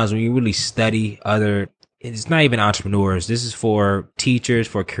times when you really study other. It's not even entrepreneurs. This is for teachers,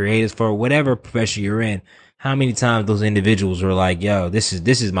 for creators, for whatever profession you're in. How many times those individuals were like, "Yo, this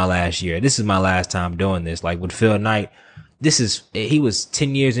is my last year. This is my last time doing this." Like with Phil Knight, he was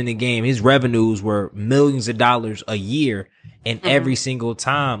 10 years in the game. His revenues were millions of dollars a year. And every single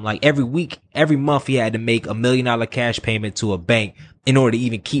time, like every week, every month, he had to make $1 million cash payment to a bank in order to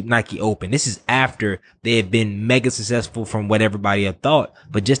even keep Nike open. This is after they had been mega successful from what everybody had thought.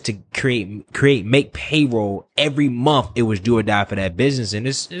 But just to make payroll every month, it was do or die for that business. And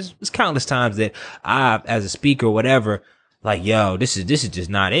it's countless times that as a speaker or whatever, like, yo, this is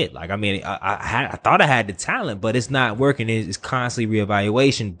just not it. Like, I mean, I thought I had the talent, but it's not working. It's constantly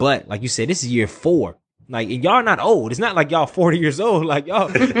reevaluation. But like you said, this is year 4. Like, and y'all not old. It's not like y'all 40 years old. Like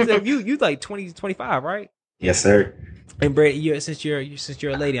y'all, you like 20, 25, right? Yes, sir. And Brad, since you're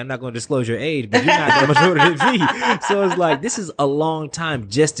a lady, I'm not going to disclose your age, but you're not that much older than me. So it's like, this is a long time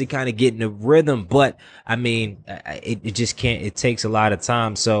just to kind of get in the rhythm. But I mean, it just can't, it takes a lot of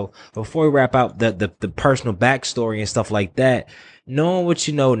time. So before we wrap out the personal backstory and stuff like that, knowing what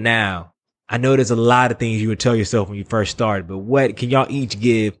you know now, I know there's a lot of things you would tell yourself when you first started, but what can y'all each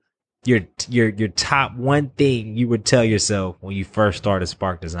give your top one thing you would tell yourself when you first started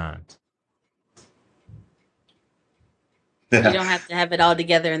Spark Designz? You don't have to have it all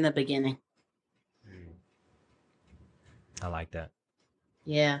together in the beginning. I like that.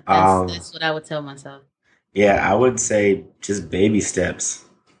 Yeah, that's what I would tell myself. Yeah, I would say just baby steps,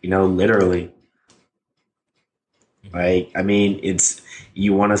 literally. Like, I mean,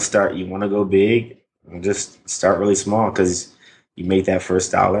 you want to go big, just start really small, because you make that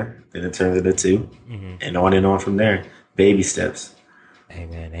first dollar, then it turns into 2, and on from there. Baby steps.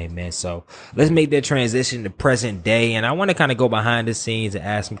 Amen, amen. So let's make that transition to present day, and I want to kind of go behind the scenes and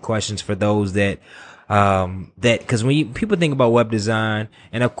ask some questions for those that because when people think about web design,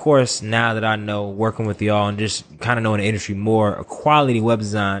 and of course now that I know working with y'all and just kind of knowing the industry more, quality web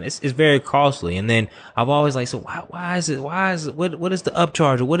design is very costly. And then I've always like, so why is it what is the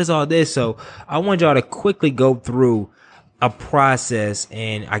upcharge, or what is all this? So I want y'all to quickly go through a process,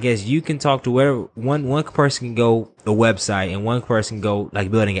 and I guess you can talk to where one person can go a website and one person can go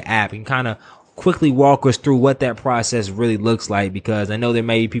like building an app, and kind of quickly walk us through what that process really looks like, because I know there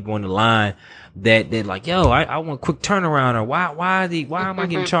may be people on the line that they're like, yo, I want a quick turnaround, or why am I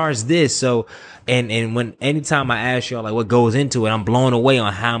getting charged this? So and anytime I ask y'all like what goes into it, I'm blown away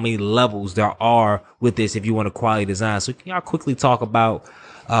on how many levels there are with this if you want a quality design. So can y'all quickly talk about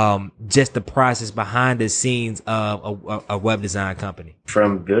just the process behind the scenes of a web design company?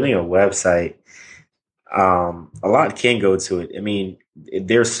 From building a website, a lot can go to it. I mean,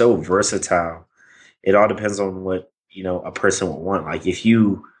 they're so versatile. It all depends on what, a person would want. Like if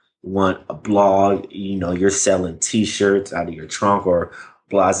you want a blog, you're selling t-shirts out of your trunk or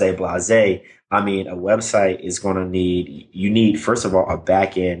blase. I mean, a website is going to you need, first of all, a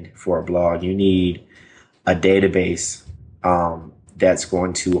back end for a blog. You need a database, that's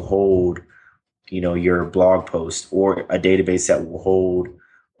going to hold, your blog post, or a database that will hold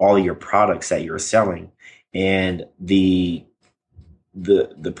all of your products that you're selling. And the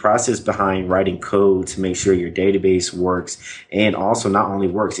process behind writing code to make sure your database works, and also not only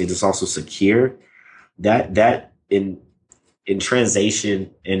works, it is also secure. That in translation,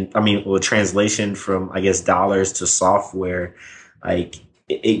 translation from, I guess, dollars to software, like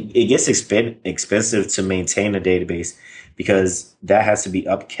it gets expensive to maintain a database, because that has to be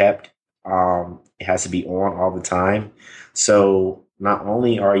upkept. It has to be on all the time. So not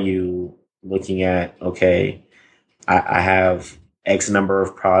only are you looking at, okay, I have X number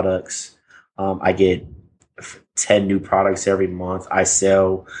of products. I get 10 new products every month. I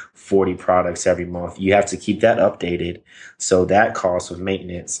sell 40 products every month. You have to keep that updated. So that costs with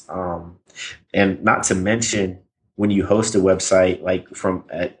maintenance. And not to mention, when you host a website, like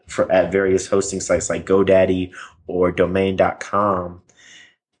at various hosting sites like GoDaddy or domain.com,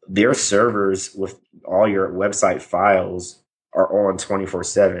 their servers with all your website files are on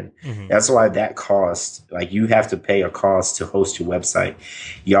 24/7. That's why that cost, like you have to pay a cost to host your website.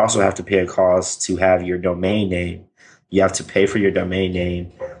 You also have to pay a cost to have your domain name. You have to pay for your domain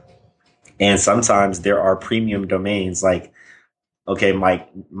name. And sometimes there are premium domains, like, okay, my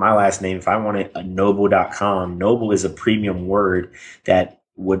last name, if I wanted a noble.com, noble is a premium word that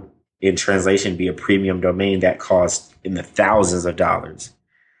would in translation be a premium domain that costs in the thousands of dollars.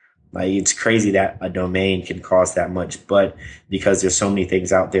 Like, it's crazy that a domain can cost that much, but because there's so many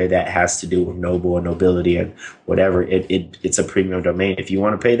things out there that has to do with noble and nobility and whatever, it's a premium domain. If you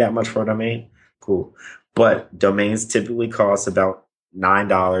want to pay that much for a domain, cool. But domains typically cost about $9,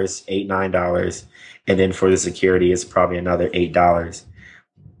 $9. And then for the security, it's probably another $8.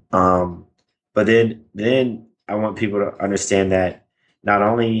 But then I want people to understand that not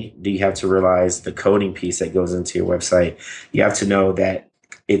only do you have to realize the coding piece that goes into your website, you have to know that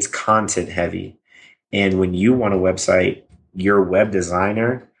it's content heavy. And when you want a website, your web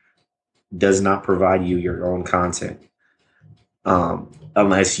designer does not provide you your own content.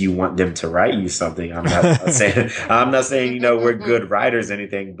 Unless you want them to write you something. I'm not saying, we're good writers or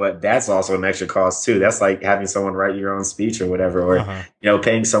anything, but that's also an extra cost too. That's like having someone write your own speech or whatever, or,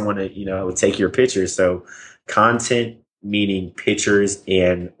 paying someone to, take your pictures. So content, meaning pictures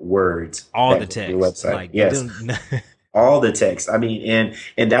and words. All the text. Your website. Yes. All the text. I mean,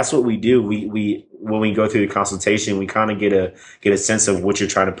 and that's what we do. We when we go through the consultation, we kind of get a sense of what you're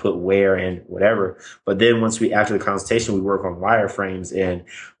trying to put where and whatever. But then after the consultation, we work on wireframes,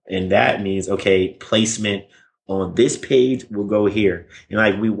 and that means, okay, placement on this page will go here. And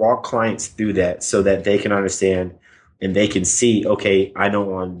like, we walk clients through that so that they can understand and they can see, okay, I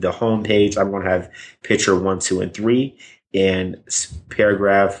know on the home page, I'm going to have picture 1, 2, and 3 and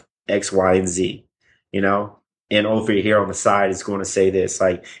paragraph X, Y, and Z, And over here on the side, it's going to say this.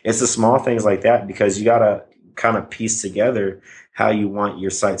 Like, it's the small things like that, because you got to kind of piece together how you want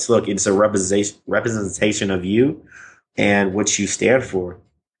your site to look. It's a representation of you and what you stand for,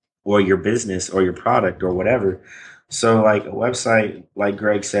 or your business or your product or whatever. So like a website, like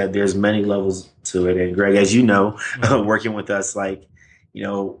Greg said, there's many levels to it. And Greg, as you know, working with us, like,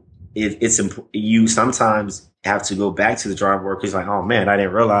 you sometimes have to go back to the drawing board because, like, oh man, I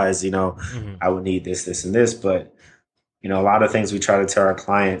didn't realize, I would need this, this, and this. But, a lot of things we try to tell our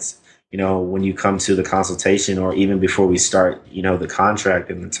clients, when you come to the consultation or even before we start, the contract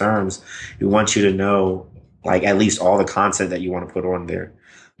and the terms, we want you to know, like, at least all the content that you want to put on there.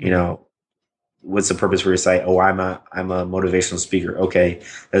 What's the purpose for your site? Oh, I'm a motivational speaker. Okay,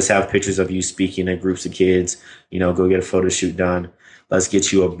 let's have pictures of you speaking in groups of kids. Go get a photo shoot done. Let's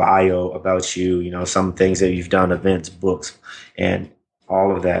get you a bio about you, some things that you've done, events, books, and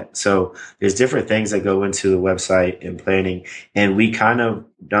all of that. So there's different things that go into the website and planning. And we kind of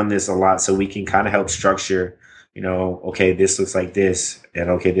done this a lot, so we can kind of help structure, okay, this looks like this,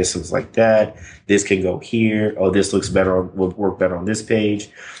 and okay, this looks like that. This can go here. Oh, this looks better, will work better on this page.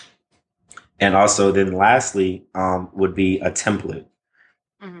 And also then lastly, would be a template.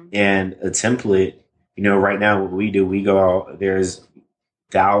 Mm-hmm. And a template, right now what we do, we go out, there's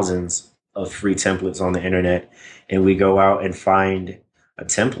thousands of free templates on the internet, and we go out and find a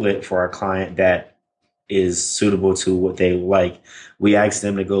template for our client that is suitable to what they like. We ask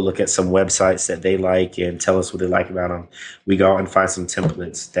them to go look at some websites that they like and tell us what they like about them. We go out and find some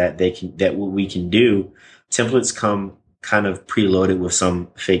templates that we can do. Templates come kind of preloaded with some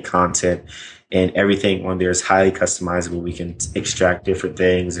fake content, and everything on there is highly customizable. We can extract different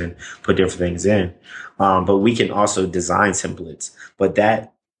things and put different things in. But we can also design templates, but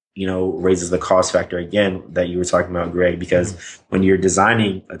that, raises the cost factor again that you were talking about, Greg, because when you're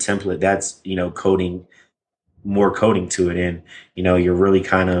designing a template, that's, more coding to it. And, you're really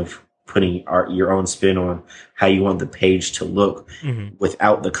kind of putting your own spin on how you want the page to look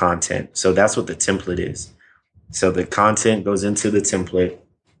without the content. So that's what the template is. So the content goes into the template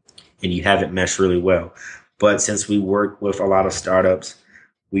and you have it mesh really well. But since we work with a lot of startups,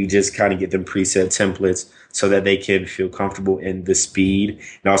 we just kind of get them preset templates so that they can feel comfortable in the speed.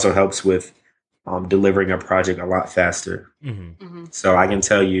 It also helps with delivering a project a lot faster. So I can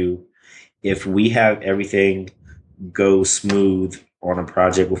tell you, if we have everything go smooth on a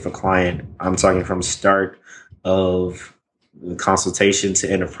project with a client, I'm talking from start of the consultation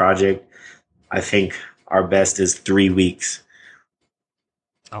to end of project, I think our best is 3 weeks.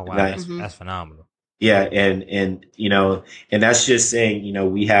 Oh, wow. That's phenomenal. Yeah. And that's just saying,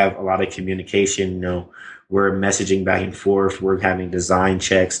 we have a lot of communication, we're messaging back and forth. We're having design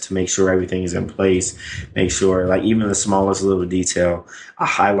checks to make sure everything is in place. Make sure, like, even the smallest little detail, a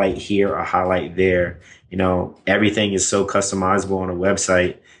highlight here, a highlight there, everything is so customizable on a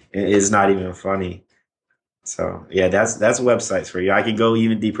website. It's not even funny. So yeah, that's websites for you. I can go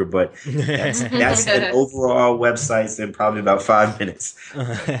even deeper, but that's an overall websites in probably about 5 minutes.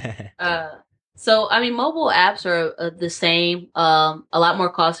 So I mean, mobile apps are the same, a lot more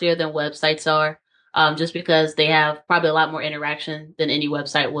costlier than websites are. just because they have probably a lot more interaction than any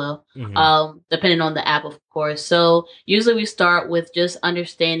website will, depending on the app, of course. So usually we start with just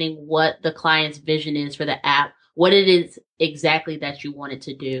understanding what the client's vision is for the app, what it is exactly that you want it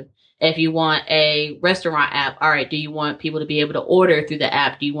to do. If you want a restaurant app, all right, do you want people to be able to order through the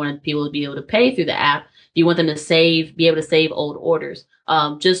app? Do you want people to be able to pay through the app? Do you want them to be able to save old orders?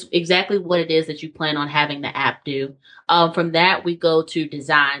 Just exactly what it is that you plan on having the app do. From that, we go to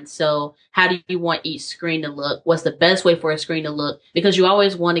design. So how do you want each screen to look? What's the best way for a screen to look? Because you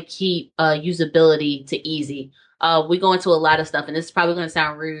always want to keep usability to easy. We go into a lot of stuff, and this is probably going to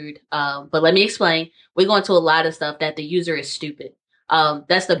sound rude, but let me explain. We go into a lot of stuff that the user is stupid.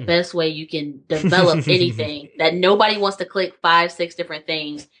 That's the best way you can develop anything, that nobody wants to click 5, 6 different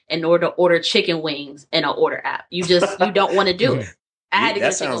things in order to order chicken wings in an order app. You don't want to do it. I had to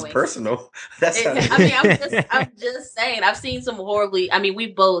that sounds personal. I'm just saying, I've seen some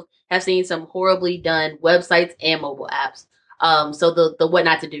we both have seen some horribly done websites and mobile apps. So the what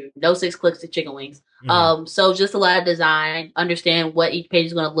not to do, no 6 clicks to chicken wings. So just a lot of design, understand what each page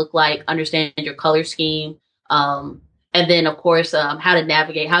is going to look like, understand your color scheme. And then, of course, how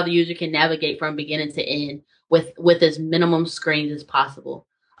the user can navigate from beginning to end with as minimum screens as possible.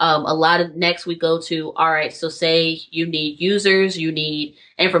 Next we go to, all right, so say you need users, you need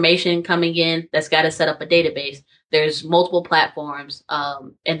information coming in that's got to set up a database. There's multiple platforms.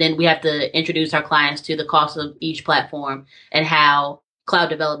 And then we have to introduce our clients to the cost of each platform and how cloud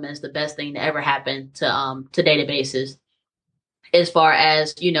development is the best thing to ever happen to databases. As far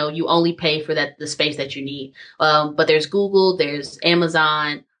as, you only pay for the space that you need. But there's Google, there's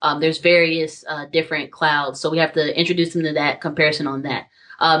Amazon, there's various different clouds. So we have to introduce them to that comparison on that.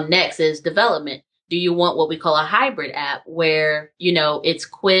 Next is development. Do you want what we call a hybrid app where, it's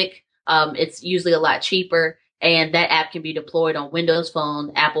quick, it's usually a lot cheaper, and that app can be deployed on Windows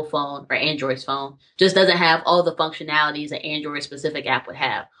Phone, Apple phone, or Android phone. Just doesn't have all the functionalities an Android specific app would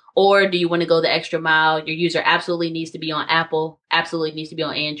have. Or do you want to go the extra mile? Your user absolutely needs to be on Apple, absolutely needs to be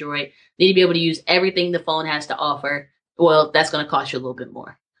on Android, need to be able to use everything the phone has to offer. Well, that's going to cost you a little bit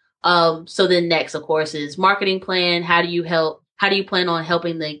more. So then next, of course, is marketing plan. How do you plan on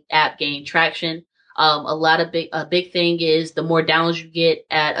helping the app gain traction? A big thing is the more downloads you get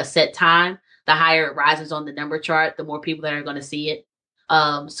at a set time, the higher it rises on the number chart, the more people that are going to see it.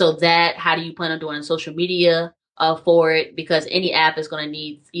 How do you plan on doing social media? For it, because any app is going to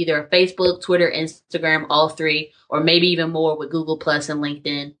need either a Facebook, Twitter, Instagram, all 3, or maybe even more with Google Plus and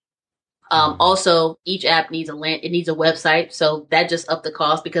LinkedIn. Also, each app needs a website, so that just upped the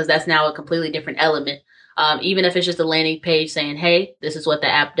cost because that's now a completely different element. Even if it's just a landing page saying, "Hey, this is what the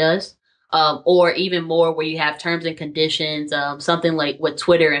app does," or even more where you have terms and conditions, something like what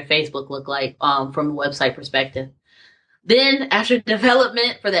Twitter and Facebook look like from a website perspective. Then after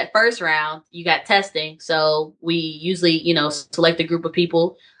development for that first round, you got testing. So we usually, select a group of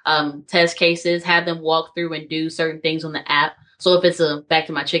people, test cases, have them walk through and do certain things on the app. So if it's back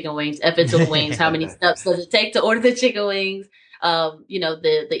to my chicken wings, if it's a wings, how many steps does it take to order the chicken wings? The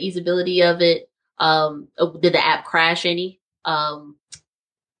easeability of it. Did the app crash any? And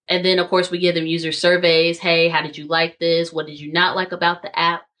then of course we give them user surveys. Hey, how did you like this? What did you not like about the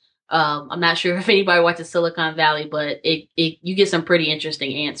app? I'm not sure if anybody watches Silicon Valley, but you get some pretty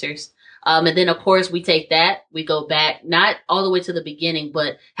interesting answers. And then, of course, we take that, we go back, not all the way to the beginning,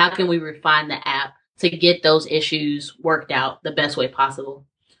 but how can we refine the app to get those issues worked out the best way possible?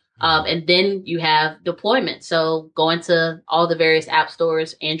 And then you have deployment. So going to all the various app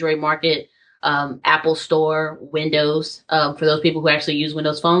stores, Android Market, Apple Store, Windows, for those people who actually use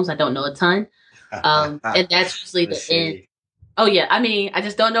Windows phones. I don't know a ton. And that's usually the end. Oh yeah, I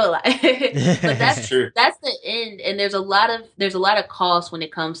just don't know a lot. But that's the end. And there's a lot of cost when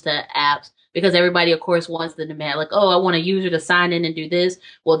it comes to apps because everybody, of course, wants the demand. Like, oh, I want a user to sign in and do this.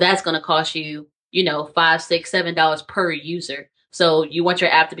 Well, that's going to cost you, $5, $6, $7 per user. So you want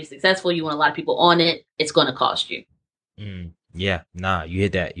your app to be successful. You want a lot of people on it. It's going to cost you. Yeah, you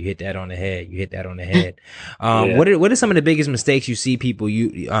hit that on the head. What are some of the biggest mistakes you see people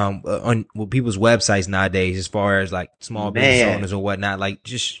on people's websites nowadays, as far as like small business owners or whatnot? Like,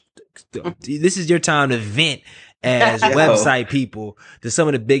 just this is your time to vent as website people to some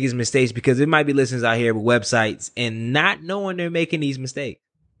of the biggest mistakes, because there might be listeners out here with websites and not knowing they're making these mistakes.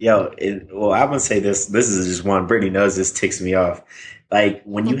 I'm gonna say this. This is just one. Brittany knows this ticks me off. Like,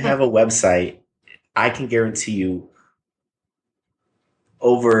 when you have a website, I can guarantee you,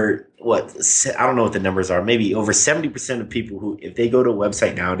 over I don't know what the numbers are, maybe over 70% of people who, if they go to a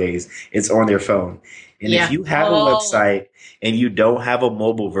website nowadays, it's on their phone. And if you have a website and you don't have a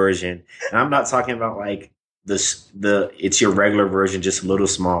mobile version, and I'm not talking about like it's your regular version, just a little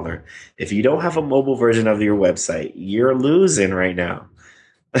smaller. If you don't have a mobile version of your website, you're losing right now.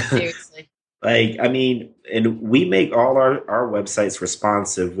 Seriously. Like, I mean, and we make all our websites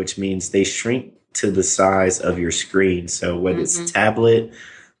responsive, which means they shrink to the size of your screen. So whether it's tablet,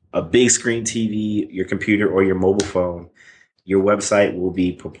 a big screen TV, your computer, or your mobile phone, your website will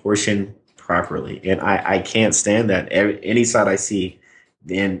be proportioned properly. And I can't stand that. Any site I see,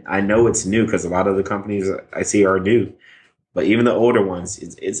 then I know it's new because a lot of the companies I see are new. But even the older ones,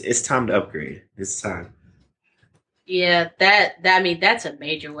 it's time to upgrade. It's time. Yeah, I mean, that's a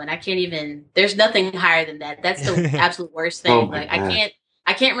major one. I can't even, there's nothing higher than that. That's the absolute worst thing. Like,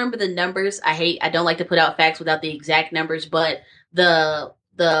 I can't remember the numbers. I don't like to put out facts without the exact numbers, but the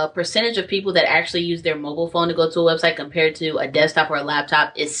percentage of people that actually use their mobile phone to go to a website compared to a desktop or a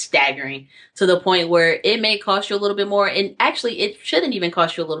laptop is staggering, to the point where it may cost you a little bit more. And actually, it shouldn't even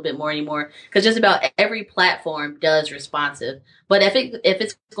cost you a little bit more anymore, because just about every platform does responsive. But if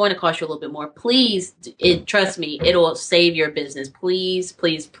it's going to cost you a little bit more, please, trust me, it'll save your business. Please,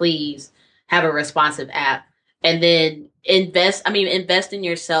 please, please have a responsive app. And then invest in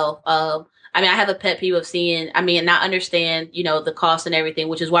yourself. I have a pet peeve of seeing, not understand, the cost and everything,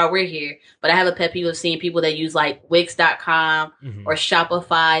 which is why we're here. But I have a pet peeve of seeing people that use like Wix.com or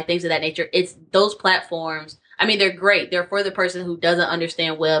Shopify, things of that nature. It's those platforms. They're great. They're for the person who doesn't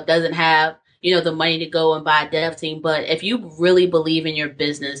understand web, doesn't have, the money to go and buy a dev team. But if you really believe in your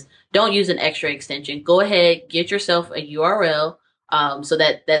business, don't use an extra extension. Go ahead, get yourself a URL, so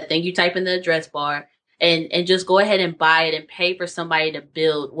that thing you type in the address bar, and just go ahead and buy it and pay for somebody to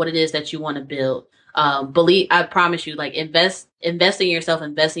build what it is that you want to build. I promise you, like, invest in yourself,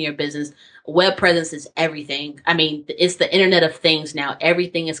 invest in your business. Web presence is everything. It's the Internet of Things now.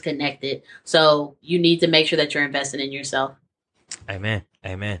 Everything is connected. So you need to make sure that you're investing in yourself. Amen.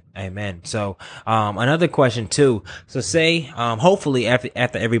 So, another question too. So say, hopefully after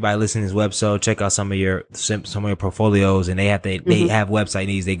everybody listening to this website, check out some of your portfolios, and they have website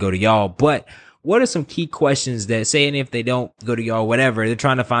needs, they go to y'all. But what are some key questions that, saying if they don't go to y'all, whatever, they're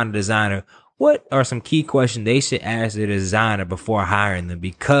trying to find a designer, what are some key questions they should ask their designer before hiring them?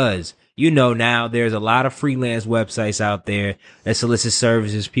 Because, now there's a lot of freelance websites out there that solicit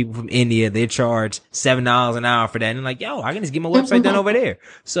services. People from India, they charge $7 an hour for that. And they're like, yo, I can just get my website done over there.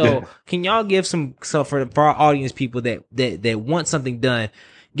 So can y'all give for our audience, people that want something done,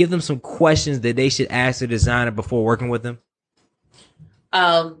 give them some questions that they should ask their designer before working with them?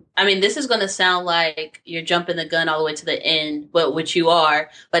 This is going to sound like you're jumping the gun all the way to the end, which you are,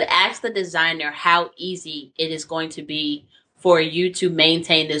 but ask the designer how easy it is going to be for you to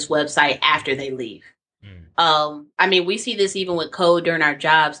maintain this website after they leave. We see this even with code during our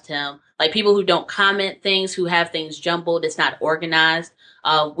jobs, Tim. Like, people who don't comment things, who have things jumbled, it's not organized.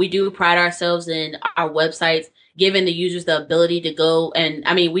 We do pride ourselves in our websites giving the users the ability to go, and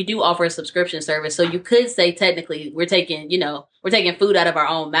we do offer a subscription service. So you could say technically we're taking food out of our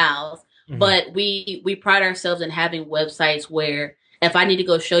own mouth, but we pride ourselves in having websites where if I need to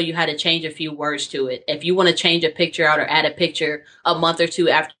go show you how to change a few words to it, if you want to change a picture out or add a picture a month or two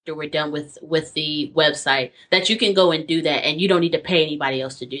after we're done with the website, that you can go and do that, and you don't need to pay anybody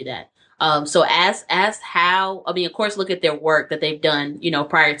else to do that. So ask how, of course, look at their work that they've done,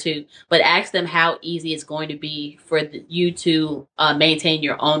 prior to, but ask them how easy it's going to be for you to maintain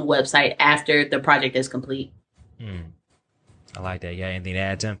your own website after the project is complete. I like that. You got anything to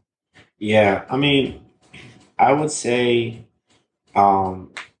add, Tim? Yeah, I would say,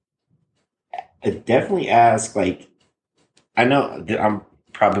 definitely ask, like, I know that I'm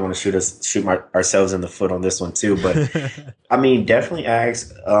probably want to shoot ourselves in the foot on this one too, but definitely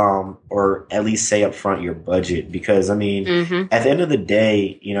ask, or at least say up front your budget, because at the end of the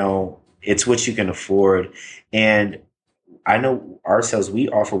day, it's what you can afford. And I know ourselves,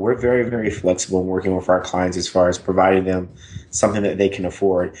 we're very, very flexible in working with our clients as far as providing them something that they can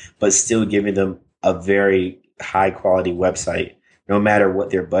afford, but still giving them a very high quality website. No matter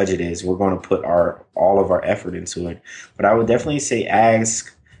what their budget is, we're going to put all of our effort into it. But I would definitely say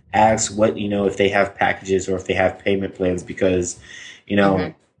ask what, if they have packages or if they have payment plans, because,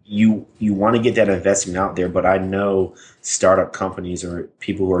 you want to get that investment out there. But I know startup companies or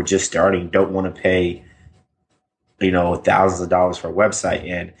people who are just starting don't want to pay, thousands of dollars for a website.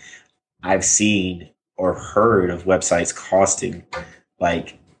 And I've seen or heard of websites costing,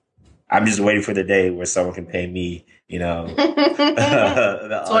 like, I'm just waiting for the day where someone can pay me,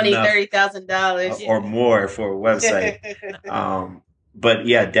 $20,000-$30,000 or more for a website. But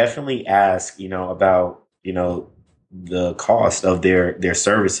yeah, definitely ask, about, the cost of their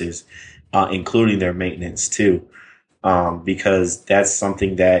services, including their maintenance too. because that's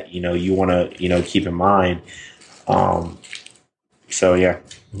something that, you want to, keep in mind. So yeah.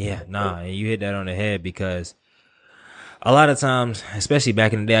 Yeah, nah, and you hit that on the head because a lot of times, especially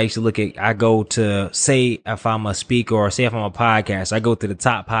back in the day, I go to, say if I'm a speaker or say if I'm a podcast, I go to the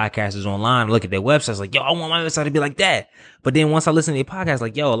top podcasters online, look at their websites, like, yo, I want my website to be like that. But then once I listen to their podcast,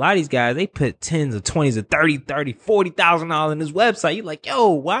 like, yo, a lot of these guys, they put tens of 20s of $40,000 in this website. You're like, yo,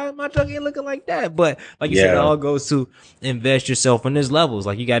 why my truck ain't looking like that? But like you said, it all goes to invest yourself in these levels.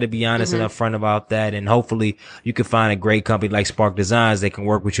 Like, you got to be honest and upfront about that. And hopefully you can find a great company like Spark Designs that can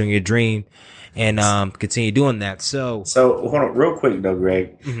work with you in your dream and continue doing that. So hold on real quick though,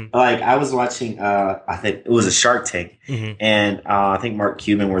 Greg. Like, I was watching, I think it was a Shark Tank, and I think Mark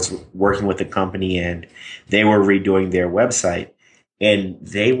Cuban was working with the company, and they were redoing their website, and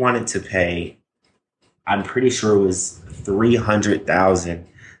they wanted to pay, I'm pretty sure it was $300,000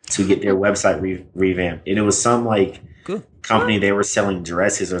 to get their website revamped, and it was some like company, they were selling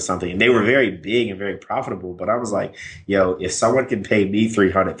dresses or something, and they were very big and very profitable. But I was like, yo, if someone can pay me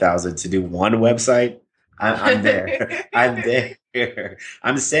 $300,000 to do one website, I'm there. I'm there.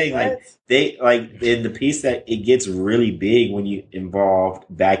 I'm saying, like, they, like, in the piece that it gets really big when you involve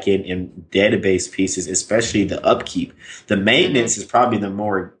backend and database pieces, especially the upkeep. The maintenance is probably the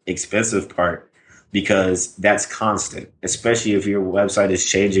more expensive part because that's constant, especially if your website is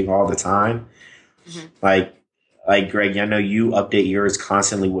changing all the time. Like Greg, I know you update yours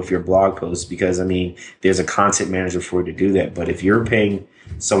constantly with your blog posts because, I mean, there's a content manager for you to do that. But if you're paying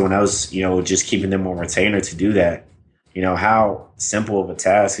someone else, just keeping them on retainer to do that, how simple of a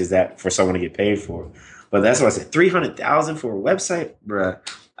task is that for someone to get paid for? But that's why I said $300,000 for a website, bruh.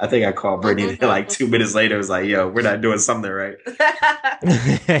 I think I called Brittany like 2 minutes later. It was like, yo, we're not doing something right.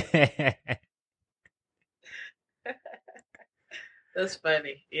 That's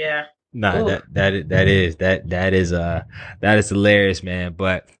funny. Yeah. Nah, that is hilarious, man.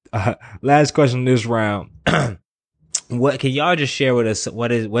 But last question in this round. What can y'all just share with us?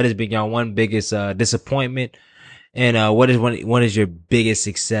 What has been y'all one biggest disappointment, and what is your biggest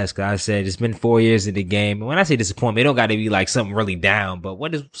success? Because I said it's been 4 years in the game, and when I say disappointment, it don't got to be like something really down. But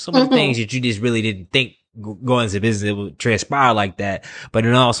what is some of the things that you just really didn't think going into business it would transpire like that? But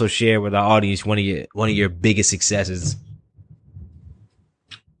then also share with our audience one of your biggest successes.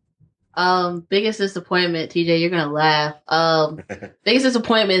 Biggest disappointment, TJ, you're gonna laugh. Biggest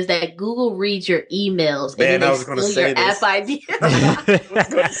disappointment is that Google reads your emails and then they steal your app ID. I was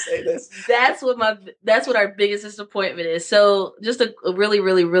going to say this. That's what our biggest disappointment is. So just a really,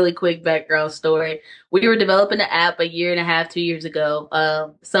 really, really quick background story. We were developing the app a year and a half, 2 years ago.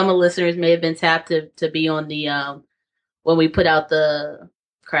 Some of the listeners may have been tapped to be on the when we put out the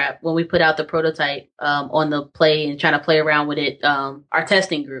prototype on the play and trying to play around with it, our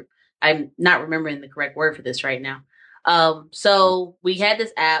testing group. I'm not remembering the correct word for this right now. So we had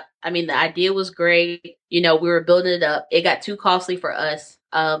this app. I mean, the idea was great. We were building it up. It got too costly for us.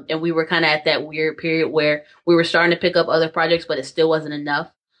 And we were kind of at that weird period where we were starting to pick up other projects, but it still wasn't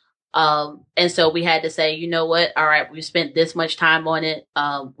enough. And so we had to say, you know what? All right, we spent this much time on it.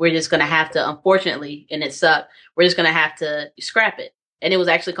 We're just going to have to, unfortunately, and it sucked, we're just going to have to scrap it. And it was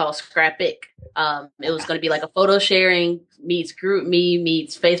actually called Scrapic. It was going to be like a photo sharing meets GroupMe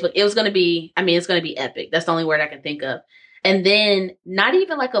meets Facebook. It was going to be, it's going to be epic. That's the only word I can think of. And then not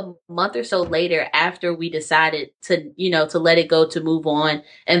even like a month or so later, after we decided to, to let it go, to move on,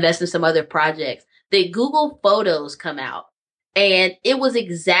 invest in some other projects, the Google Photos come out. And it was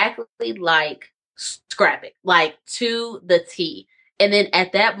exactly like Scrapic, like to the T. And then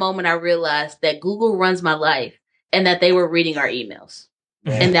at that moment, I realized that Google runs my life and that they were reading our emails.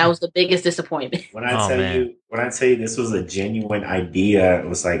 Man. And that was the biggest disappointment. When I tell you this was a genuine idea, it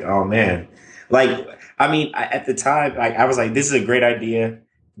was like, oh man. Like, at the time, I was like, this is a great idea.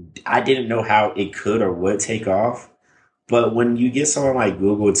 I didn't know how it could or would take off. But when you get someone like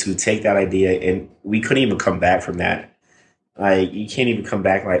Google to take that idea, and we couldn't even come back from that. Like, you can't even come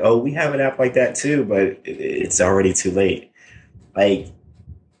back like, oh, we have an app like that too, but it's already too late. Like,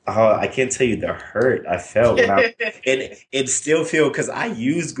 I can't tell you the hurt I felt and it still feel, because I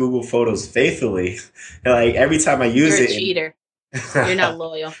use Google Photos faithfully. And like every time I use You're a cheater. You're not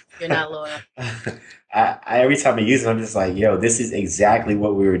loyal. Every time I use it, I'm just like, yo, this is exactly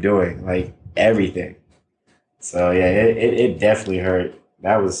what we were doing. Like everything. So yeah, it definitely hurt.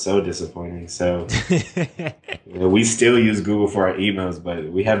 That was so disappointing. So we still use Google for our emails, but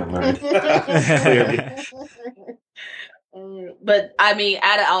we haven't learned. Clearly. But out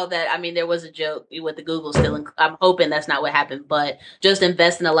of all that, there was a joke with the Google stealing. I'm hoping that's not what happened, but just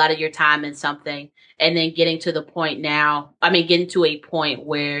investing a lot of your time in something and then getting to a point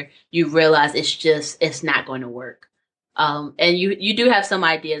where you realize it's not going to work. And you do have some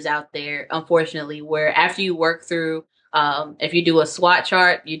ideas out there, unfortunately, where after you work through, if you do a SWOT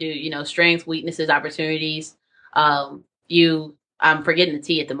chart, you do, strengths, weaknesses, opportunities, I'm forgetting the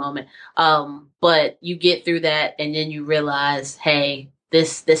T at the moment. But you get through that and then you realize, hey,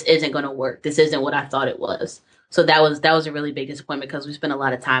 this isn't going to work. This isn't what I thought it was. So that was a really big disappointment because we spent a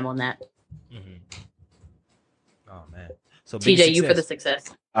lot of time on that. Mm-hmm. Oh man. So TJ, you for the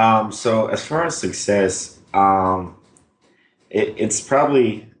success. So as far as success, it's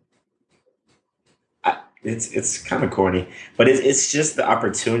probably, it's kind of corny, but it's just the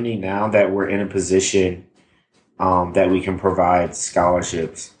opportunity now that we're in a position that we can provide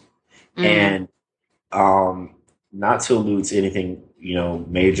scholarships, and not to allude to anything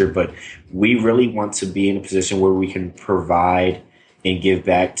major, but we really want to be in a position where we can provide and give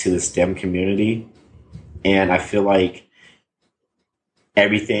back to the STEM community, and I feel like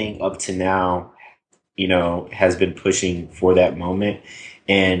everything up to now, has been pushing for that moment,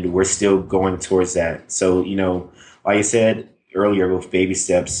 and we're still going towards that. So, like I said earlier with baby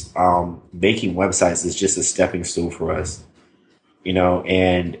steps, making websites is just a stepping stool for us,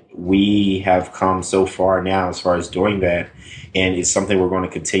 and we have come so far now as far as doing that, and it's something we're going to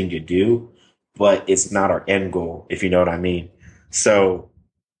continue to do, but it's not our end goal, if you know what I mean. So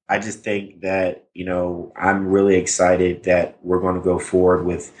I just think that, I'm really excited that we're going to go forward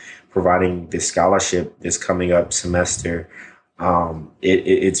with providing this scholarship this coming up semester.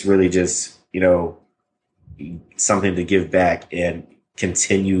 It's really just, something to give back and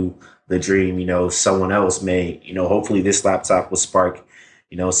continue the dream. Someone else may, hopefully this laptop will spark,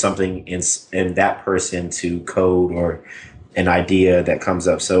 something in that person to code or an idea that comes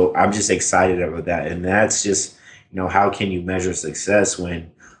up. So I'm just excited about that. And that's just, how can you measure success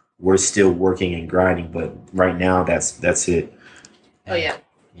when we're still working and grinding? But right now, that's it. Oh, yeah.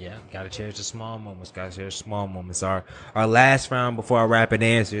 Yeah, gotta cherish the small moments. Our last round before I wrap and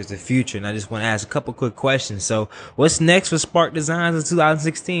answer is the future, and I just want to ask a couple quick questions. So, what's next for Spark Designz in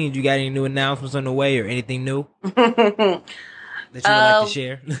 2016? You got any new announcements on the way, or anything new that you would like to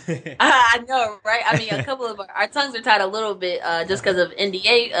share? I know, right? I mean, a couple of our tongues are tied a little bit just because of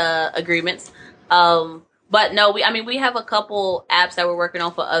NDA agreements. But no, we have a couple apps that we're working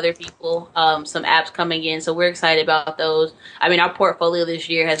on for other people, some apps coming in. So we're excited about those. Our portfolio this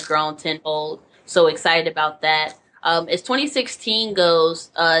year has grown tenfold. So excited about that. As 2016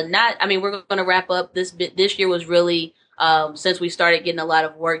 goes, we're going to wrap up this bit. This year was really, since we started getting a lot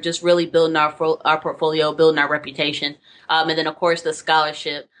of work, just really building our portfolio, building our reputation. And then of course the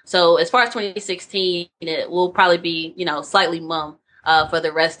scholarship. So as far as 2016, it will probably be, slightly mum. For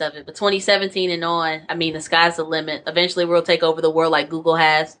the rest of it. But 2017 and on, the sky's the limit. Eventually we'll take over the world like Google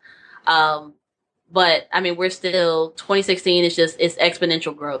has. But we're still, 2016 is it's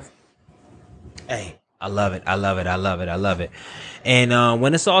exponential growth. Hey, I love it. And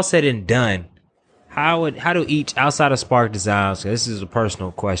when it's all said and done, how do each, outside of Spark Designz, this is a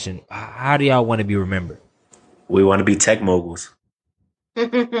personal question, how do y'all want to be remembered? We want to be tech moguls.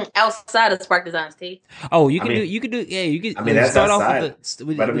 Outside of Spark Designz, T. Oh, you can that's start outside, off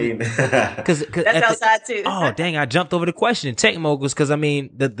with but because that's outside too. Oh dang, I jumped over the question, tech moguls, because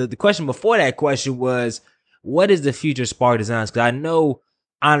the question before that question was, what is the future of Spark Designz? Because I know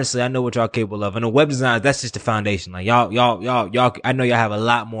what y'all capable of. I know web design, that's just the foundation. Like y'all, I know y'all have a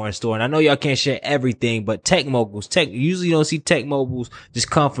lot more in store, and I know y'all can't share everything, but tech moguls, usually you don't see tech moguls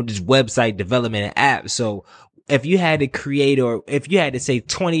just come from just website development and apps. So if you had to create, or if you had to say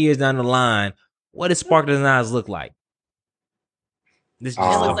 20 years down the line, what does Spark Designz look like? This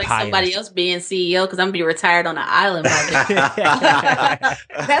just looks like somebody else being CEO, because I'm going to be retired on an island by then.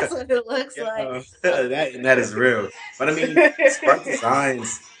 That's what it looks like. That is real. But Spark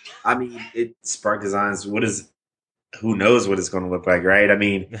Designz, Spark Designz, who knows what it's going to look like, right?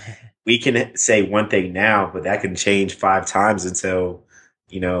 We can say one thing now, but that can change 5 times until,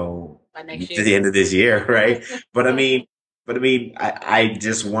 by next year. To the end of this year, right? I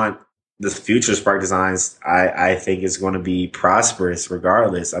just want the future Spark Designz. I think is going to be prosperous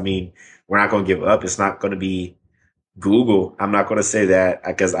regardless. We're not going to give up. It's not going to be Google. I'm not going to say that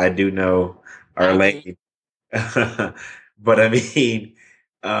because I do know our lane. But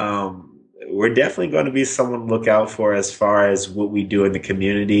we're definitely going to be someone to look out for as far as what we do in the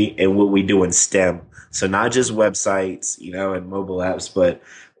community and what we do in STEM. So not just websites, and mobile apps, but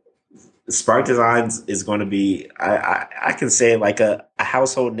Spark Designz is going to be, I can say, like a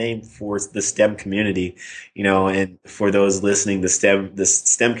household name for the STEM community, and for those listening, the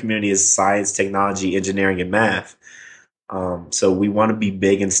STEM community is science, technology, engineering, and math. So we want to be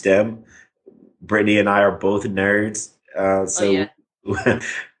big in STEM. Brittany and I are both nerds.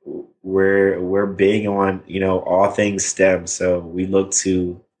 we're big on, all things STEM. So we look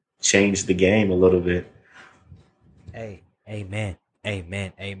to change the game a little bit. Hey, amen.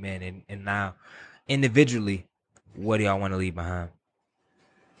 Amen. Amen. And now individually, what do y'all want to leave behind?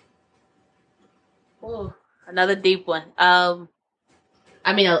 Ooh, another deep one.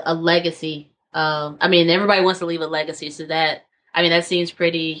 I mean, a legacy. I mean, everybody wants to leave a legacy, so that seems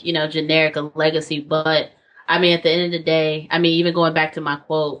pretty, generic, a legacy. But I mean, at the end of the day, I mean, even going back to my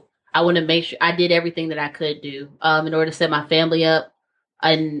quote, I want to make sure I did everything that I could do in order to set my family up,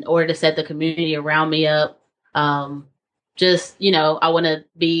 in order to set the community around me up. Just, I want to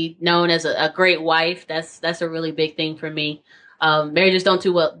be known as a great wife. That's a really big thing for me. Marriages don't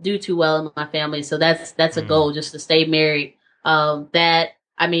do too well in my family, so that's a goal, just to stay married. I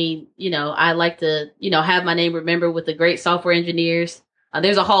like to, have my name remembered with the great software engineers.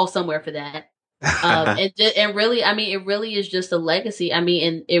 There's a hall somewhere for that. And really, it really is just a legacy. And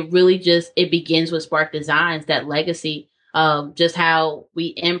it begins with Spark Designz, that legacy, just how we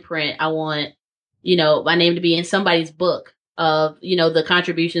imprint. I want, my name to be in somebody's book of, the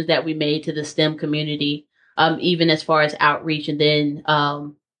contributions that we made to the STEM community, even as far as outreach and then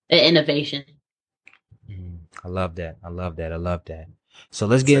innovation. I love that. So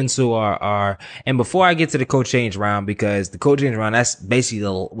let's get into our and before I get to the coach change round, because the coach change round, that's basically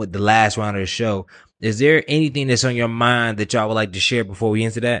the last round of the show. Is there anything that's on your mind that y'all would like to share before we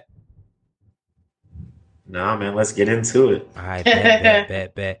enter that? Nah, man, let's get into it. All right,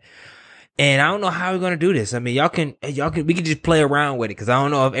 bet. And I don't know how we're gonna do this. I mean, we can just play around with it, because I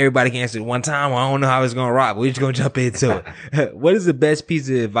don't know if everybody can answer it one time, or I don't know how it's gonna rock. We're just gonna jump into it. What is the best piece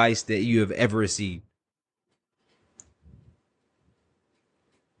of advice that you have ever received?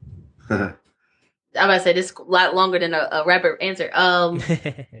 I'm about to say this a lot longer than a rapid answer.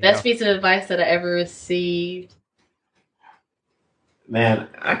 Best piece of advice that I ever received. Man,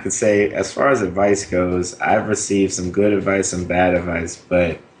 I could say, as far as advice goes, I've received some good advice and bad advice,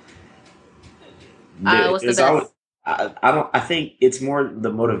 but what's the best? I think it's more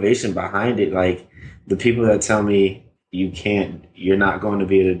the motivation behind it. Like, the people that tell me you're not going to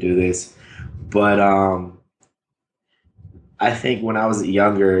be able to do this. But I think when I was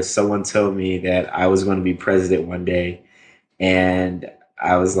younger, someone told me that I was going to be president one day, and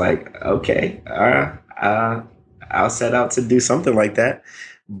I was like, okay, I'll set out to do something like that.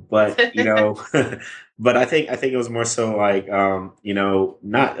 But, but I think it was more so like,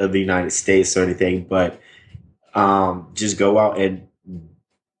 not of the United States or anything, but just go out and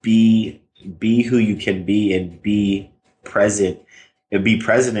be who you can be, and be present, and be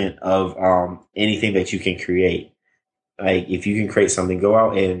president of anything that you can create. Like, if you can create something, go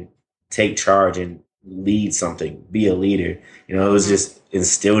out and take charge and lead something, be a leader. It was just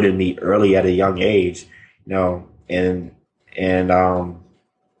instilled in me early at a young age, and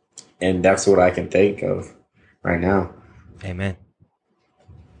that's what I can think of right now. Amen.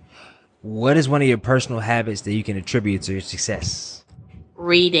 What is one of your personal habits that you can attribute to your success?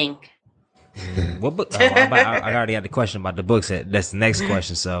 Reading. What book? I already had the question about the books. That's the next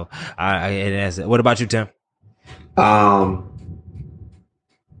question. So what about you, Tim?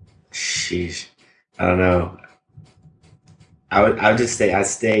 Sheesh. I don't know. I would just say I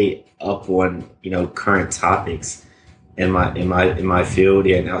stay up on, current topics in my field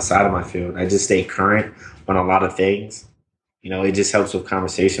and outside of my field. I just stay current on a lot of things. It just helps with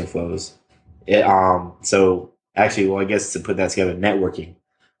conversation flows. So actually, well, I guess to put that together, networking.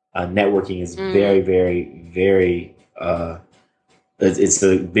 Networking is very, very, very, it's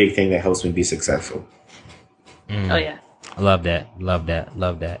a big thing that helps me be successful. Oh yeah. Love that.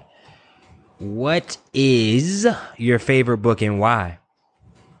 What is your favorite book and why?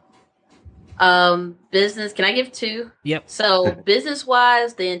 Business. Can I give two? Yep. So business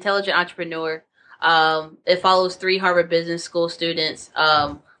wise, The Intelligent Entrepreneur. It follows 3 Harvard Business School students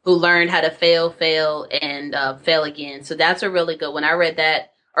who learned how to fail, and fail again. So that's a really good one. I read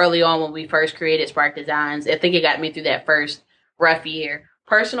that early on when we first created Spark Designz. I think it got me through that first rough year.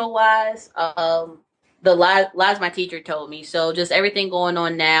 Personal wise, the lies my teacher told me. So just everything going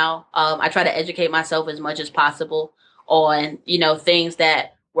on now. I try to educate myself as much as possible on, things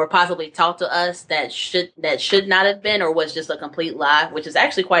that were possibly taught to us that should not have been, or was just a complete lie, which is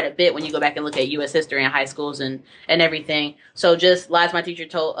actually quite a bit when you go back and look at U.S. history in high schools and everything. So just lies my teacher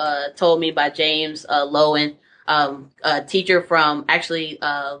told me by James Lowen, a teacher from actually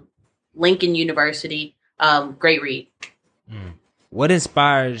Lincoln University. Great read. What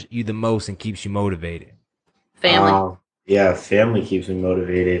inspires you the most and keeps you motivated? Family. Yeah, family keeps me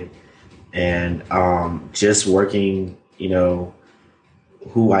motivated, and just working,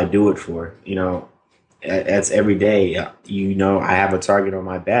 who I do it for. That's every day. I have a target on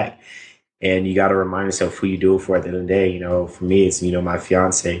my back, and you got to remind yourself who you do it for at the end of the day. For me, it's, my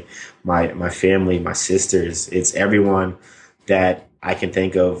fiance, my family, my sisters. It's everyone that I can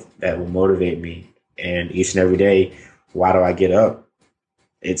think of that will motivate me. And each and every day, why do I get up?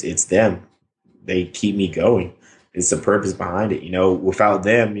 It's them. They keep me going. It's the purpose behind it. Without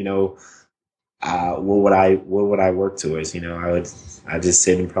them, what would I work towards? I just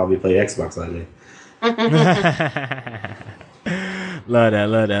sit and probably play Xbox all day.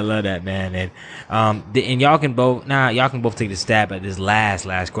 Love that, man. And y'all can both take the stab at this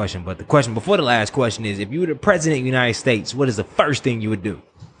last question. But the question before the last question is, if you were the president of the United States, what is the first thing you would do?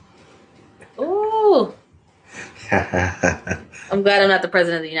 Ooh. I'm glad I'm not the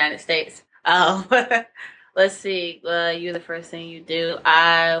president of the United States. Let's see. You're the first thing you do.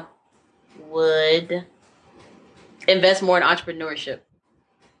 I would invest more in entrepreneurship.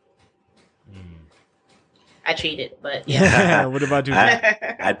 I cheated, but yeah. What about you?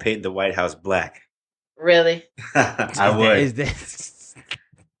 I'd paint the White House black. Really? I would.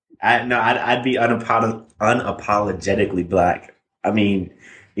 I'd be unapologetically black. I mean,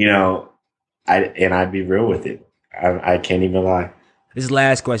 I'd be real with it. I can't even lie. This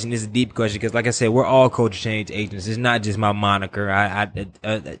last question, this is a deep question because, like I said, we're all culture change agents. It's not just my moniker. I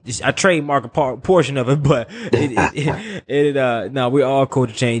trademark a portion of it, but no, we're all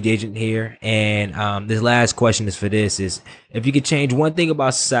culture change agent here. And this last question is for this: is if you could change one thing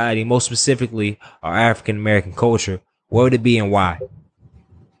about society, most specifically our African American culture, what would it be and why?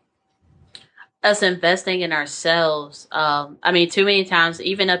 Us investing in ourselves. Too many times,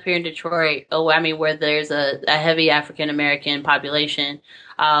 even up here in Detroit, where there's a heavy African American population,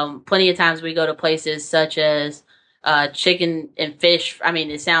 plenty of times we go to places such as chicken and fish.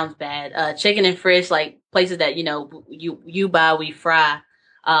 It sounds bad. Chicken and fish, like places that you buy, we fry,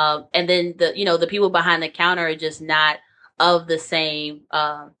 and then the people behind the counter are just not of the same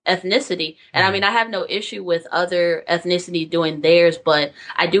ethnicity. And I have no issue with other ethnicities doing theirs, but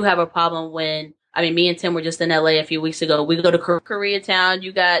I do have a problem when, me and Tim were just in LA a few weeks ago. We go to Koreatown.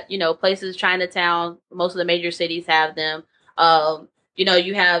 You got, places, Chinatown, most of the major cities have them.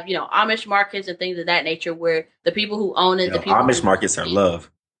 You have, Amish markets and things of that nature where the people who own it, Amish markets are love.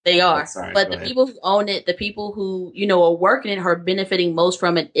 They are. But the people who own it, the people who, are working it, are benefiting most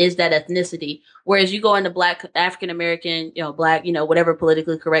from it is that ethnicity. Whereas you go into Black, African American, Black, whatever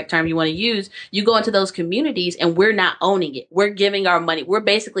politically correct term you want to use, you go into those communities and we're not owning it. We're giving our money. We're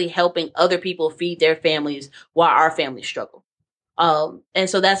basically helping other people feed their families while our families struggle. And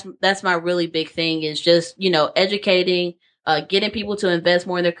so that's my really big thing is just, educating, getting people to invest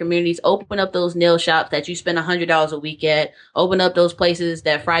more in their communities, open up those nail shops that you spend $100 a week at, open up those places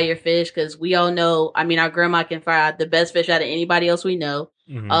that fry your fish. Cause we all know, our grandma can fry the best fish out of anybody else we know.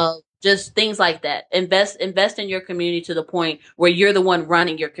 Mm-hmm. Just things like that. Invest in your community to the point where you're the one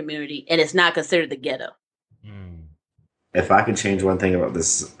running your community and it's not considered the ghetto. If I can change one thing about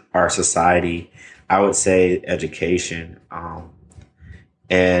our society, I would say education.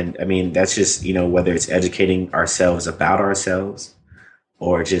 And that's just, whether it's educating ourselves about ourselves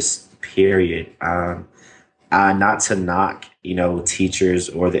or just period. Not to knock, teachers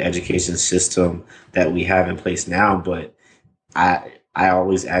or the education system that we have in place now, but I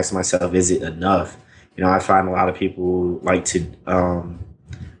always ask myself, is it enough? I find a lot of people like to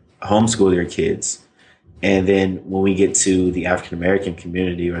homeschool their kids. And then when we get to the African American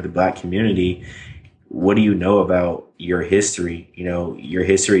community or the Black community, what do you know about your history? Your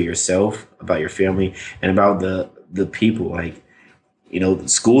history yourself, about your family, and about the people. Like,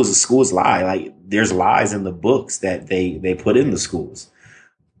 schools lie. Like, there's lies in the books that they put in the schools.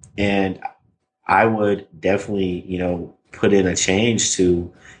 And I would definitely, put in a change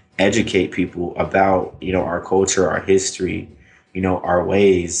to educate people about, our culture, our history, our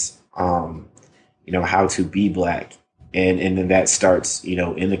ways, how to be Black. And then that starts,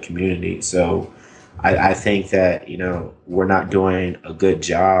 in the community. So I think that, we're not doing a good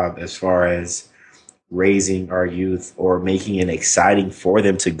job as far as raising our youth or making it exciting for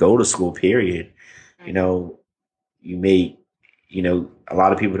them to go to school, period. A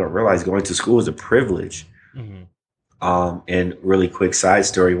lot of people don't realize going to school is a privilege. Mm-hmm. And really quick side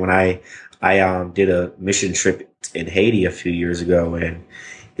story, when I did a mission trip in Haiti a few years ago, and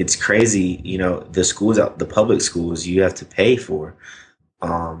it's crazy, the schools, the public schools, you have to pay for.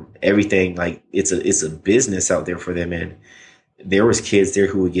 Everything, like it's a business out there for them. And there was kids there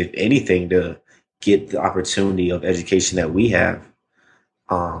who would give anything to get the opportunity of education that we have.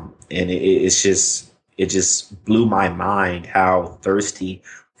 And it just blew my mind how thirsty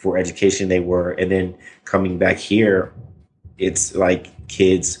for education they were. And then coming back here, it's like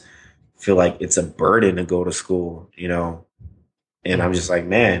kids feel like it's a burden to go to school, and I'm just like,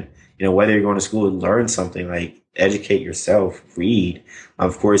 man, whether you're going to school to learn something, like educate yourself, read.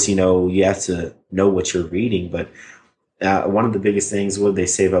 Of course, you have to know what you're reading, but one of the biggest things, what they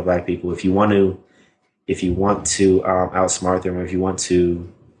say about Black people, if you want to outsmart them, or if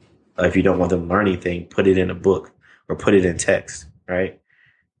you don't want them to learn anything, put it in a book or put it in text, right?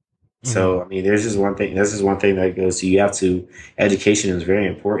 Mm-hmm. So, I mean, there's just one thing. This is one thing that goes. So education is very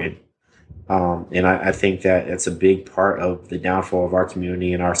important. And I think that it's a big part of the downfall of our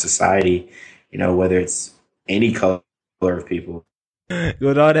community and our society, whether it's any color of people.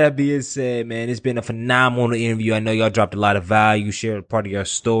 With all that being said, man, it's been a phenomenal interview. I know y'all dropped a lot of value, shared a part of your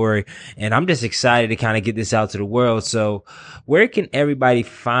story, and I'm just excited to kind of get this out to the world. So where can everybody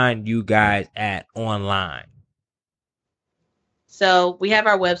find you guys at online? So we have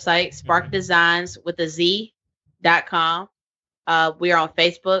our website, sparkdesignz with a Z.com. We are on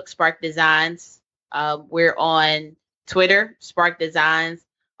Facebook, Spark Designz. We're on Twitter, Spark Designz.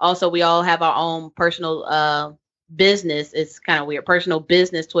 Also, we all have our own personal business. It's kind of weird. Personal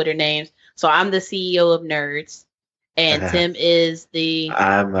business Twitter names. So I'm the CEO of Nerds, and Tim is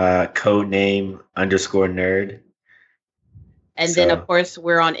I'm codename _nerd. And then, of course,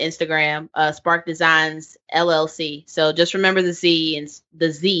 we're on Instagram, Spark Designz LLC. So just remember the Z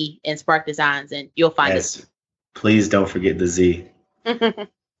and Spark Designz, and you'll find us. Please don't forget the Z.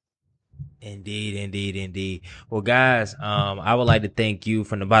 Indeed. Well, guys, I would like to thank you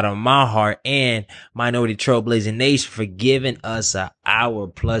from the bottom of my heart and Minority Trailblazing Nation for giving us an hour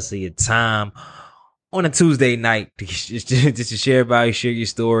plus of your time on a Tuesday night to just to share about you, share your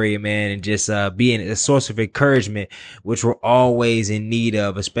story, man, and just being a source of encouragement, which we're always in need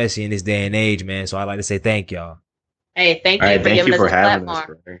of, especially in this day and age, man. So I'd like to say thank y'all. Hey, thank you for giving us a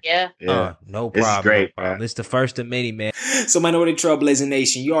platform. Yeah. No problem. It's great, no problem. It's the first of many, man. So, Minority Trailblazing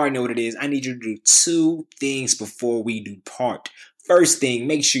Nation, you already know what it is. I need you to do two things before we depart. First thing,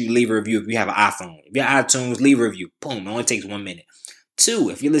 make sure you leave a review if you have an iPhone. If you have iTunes, leave a review. Boom. It only takes 1 minute. Two,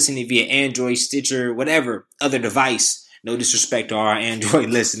 if you're listening via Android, Stitcher, whatever other device, no disrespect to our Android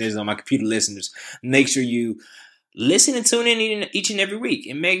listeners or my computer listeners, make sure you listen and tune in each and every week,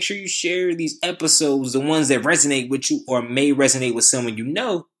 and make sure you share these episodes, the ones that resonate with you or may resonate with someone you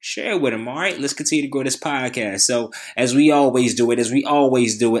know. Share with them, all right? Let's continue to grow this podcast. So as we always do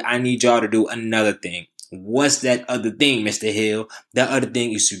it, I need y'all to do another thing. What's that other thing, Mr. Hill? That other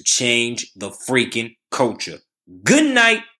thing is to change the freaking culture. Good night.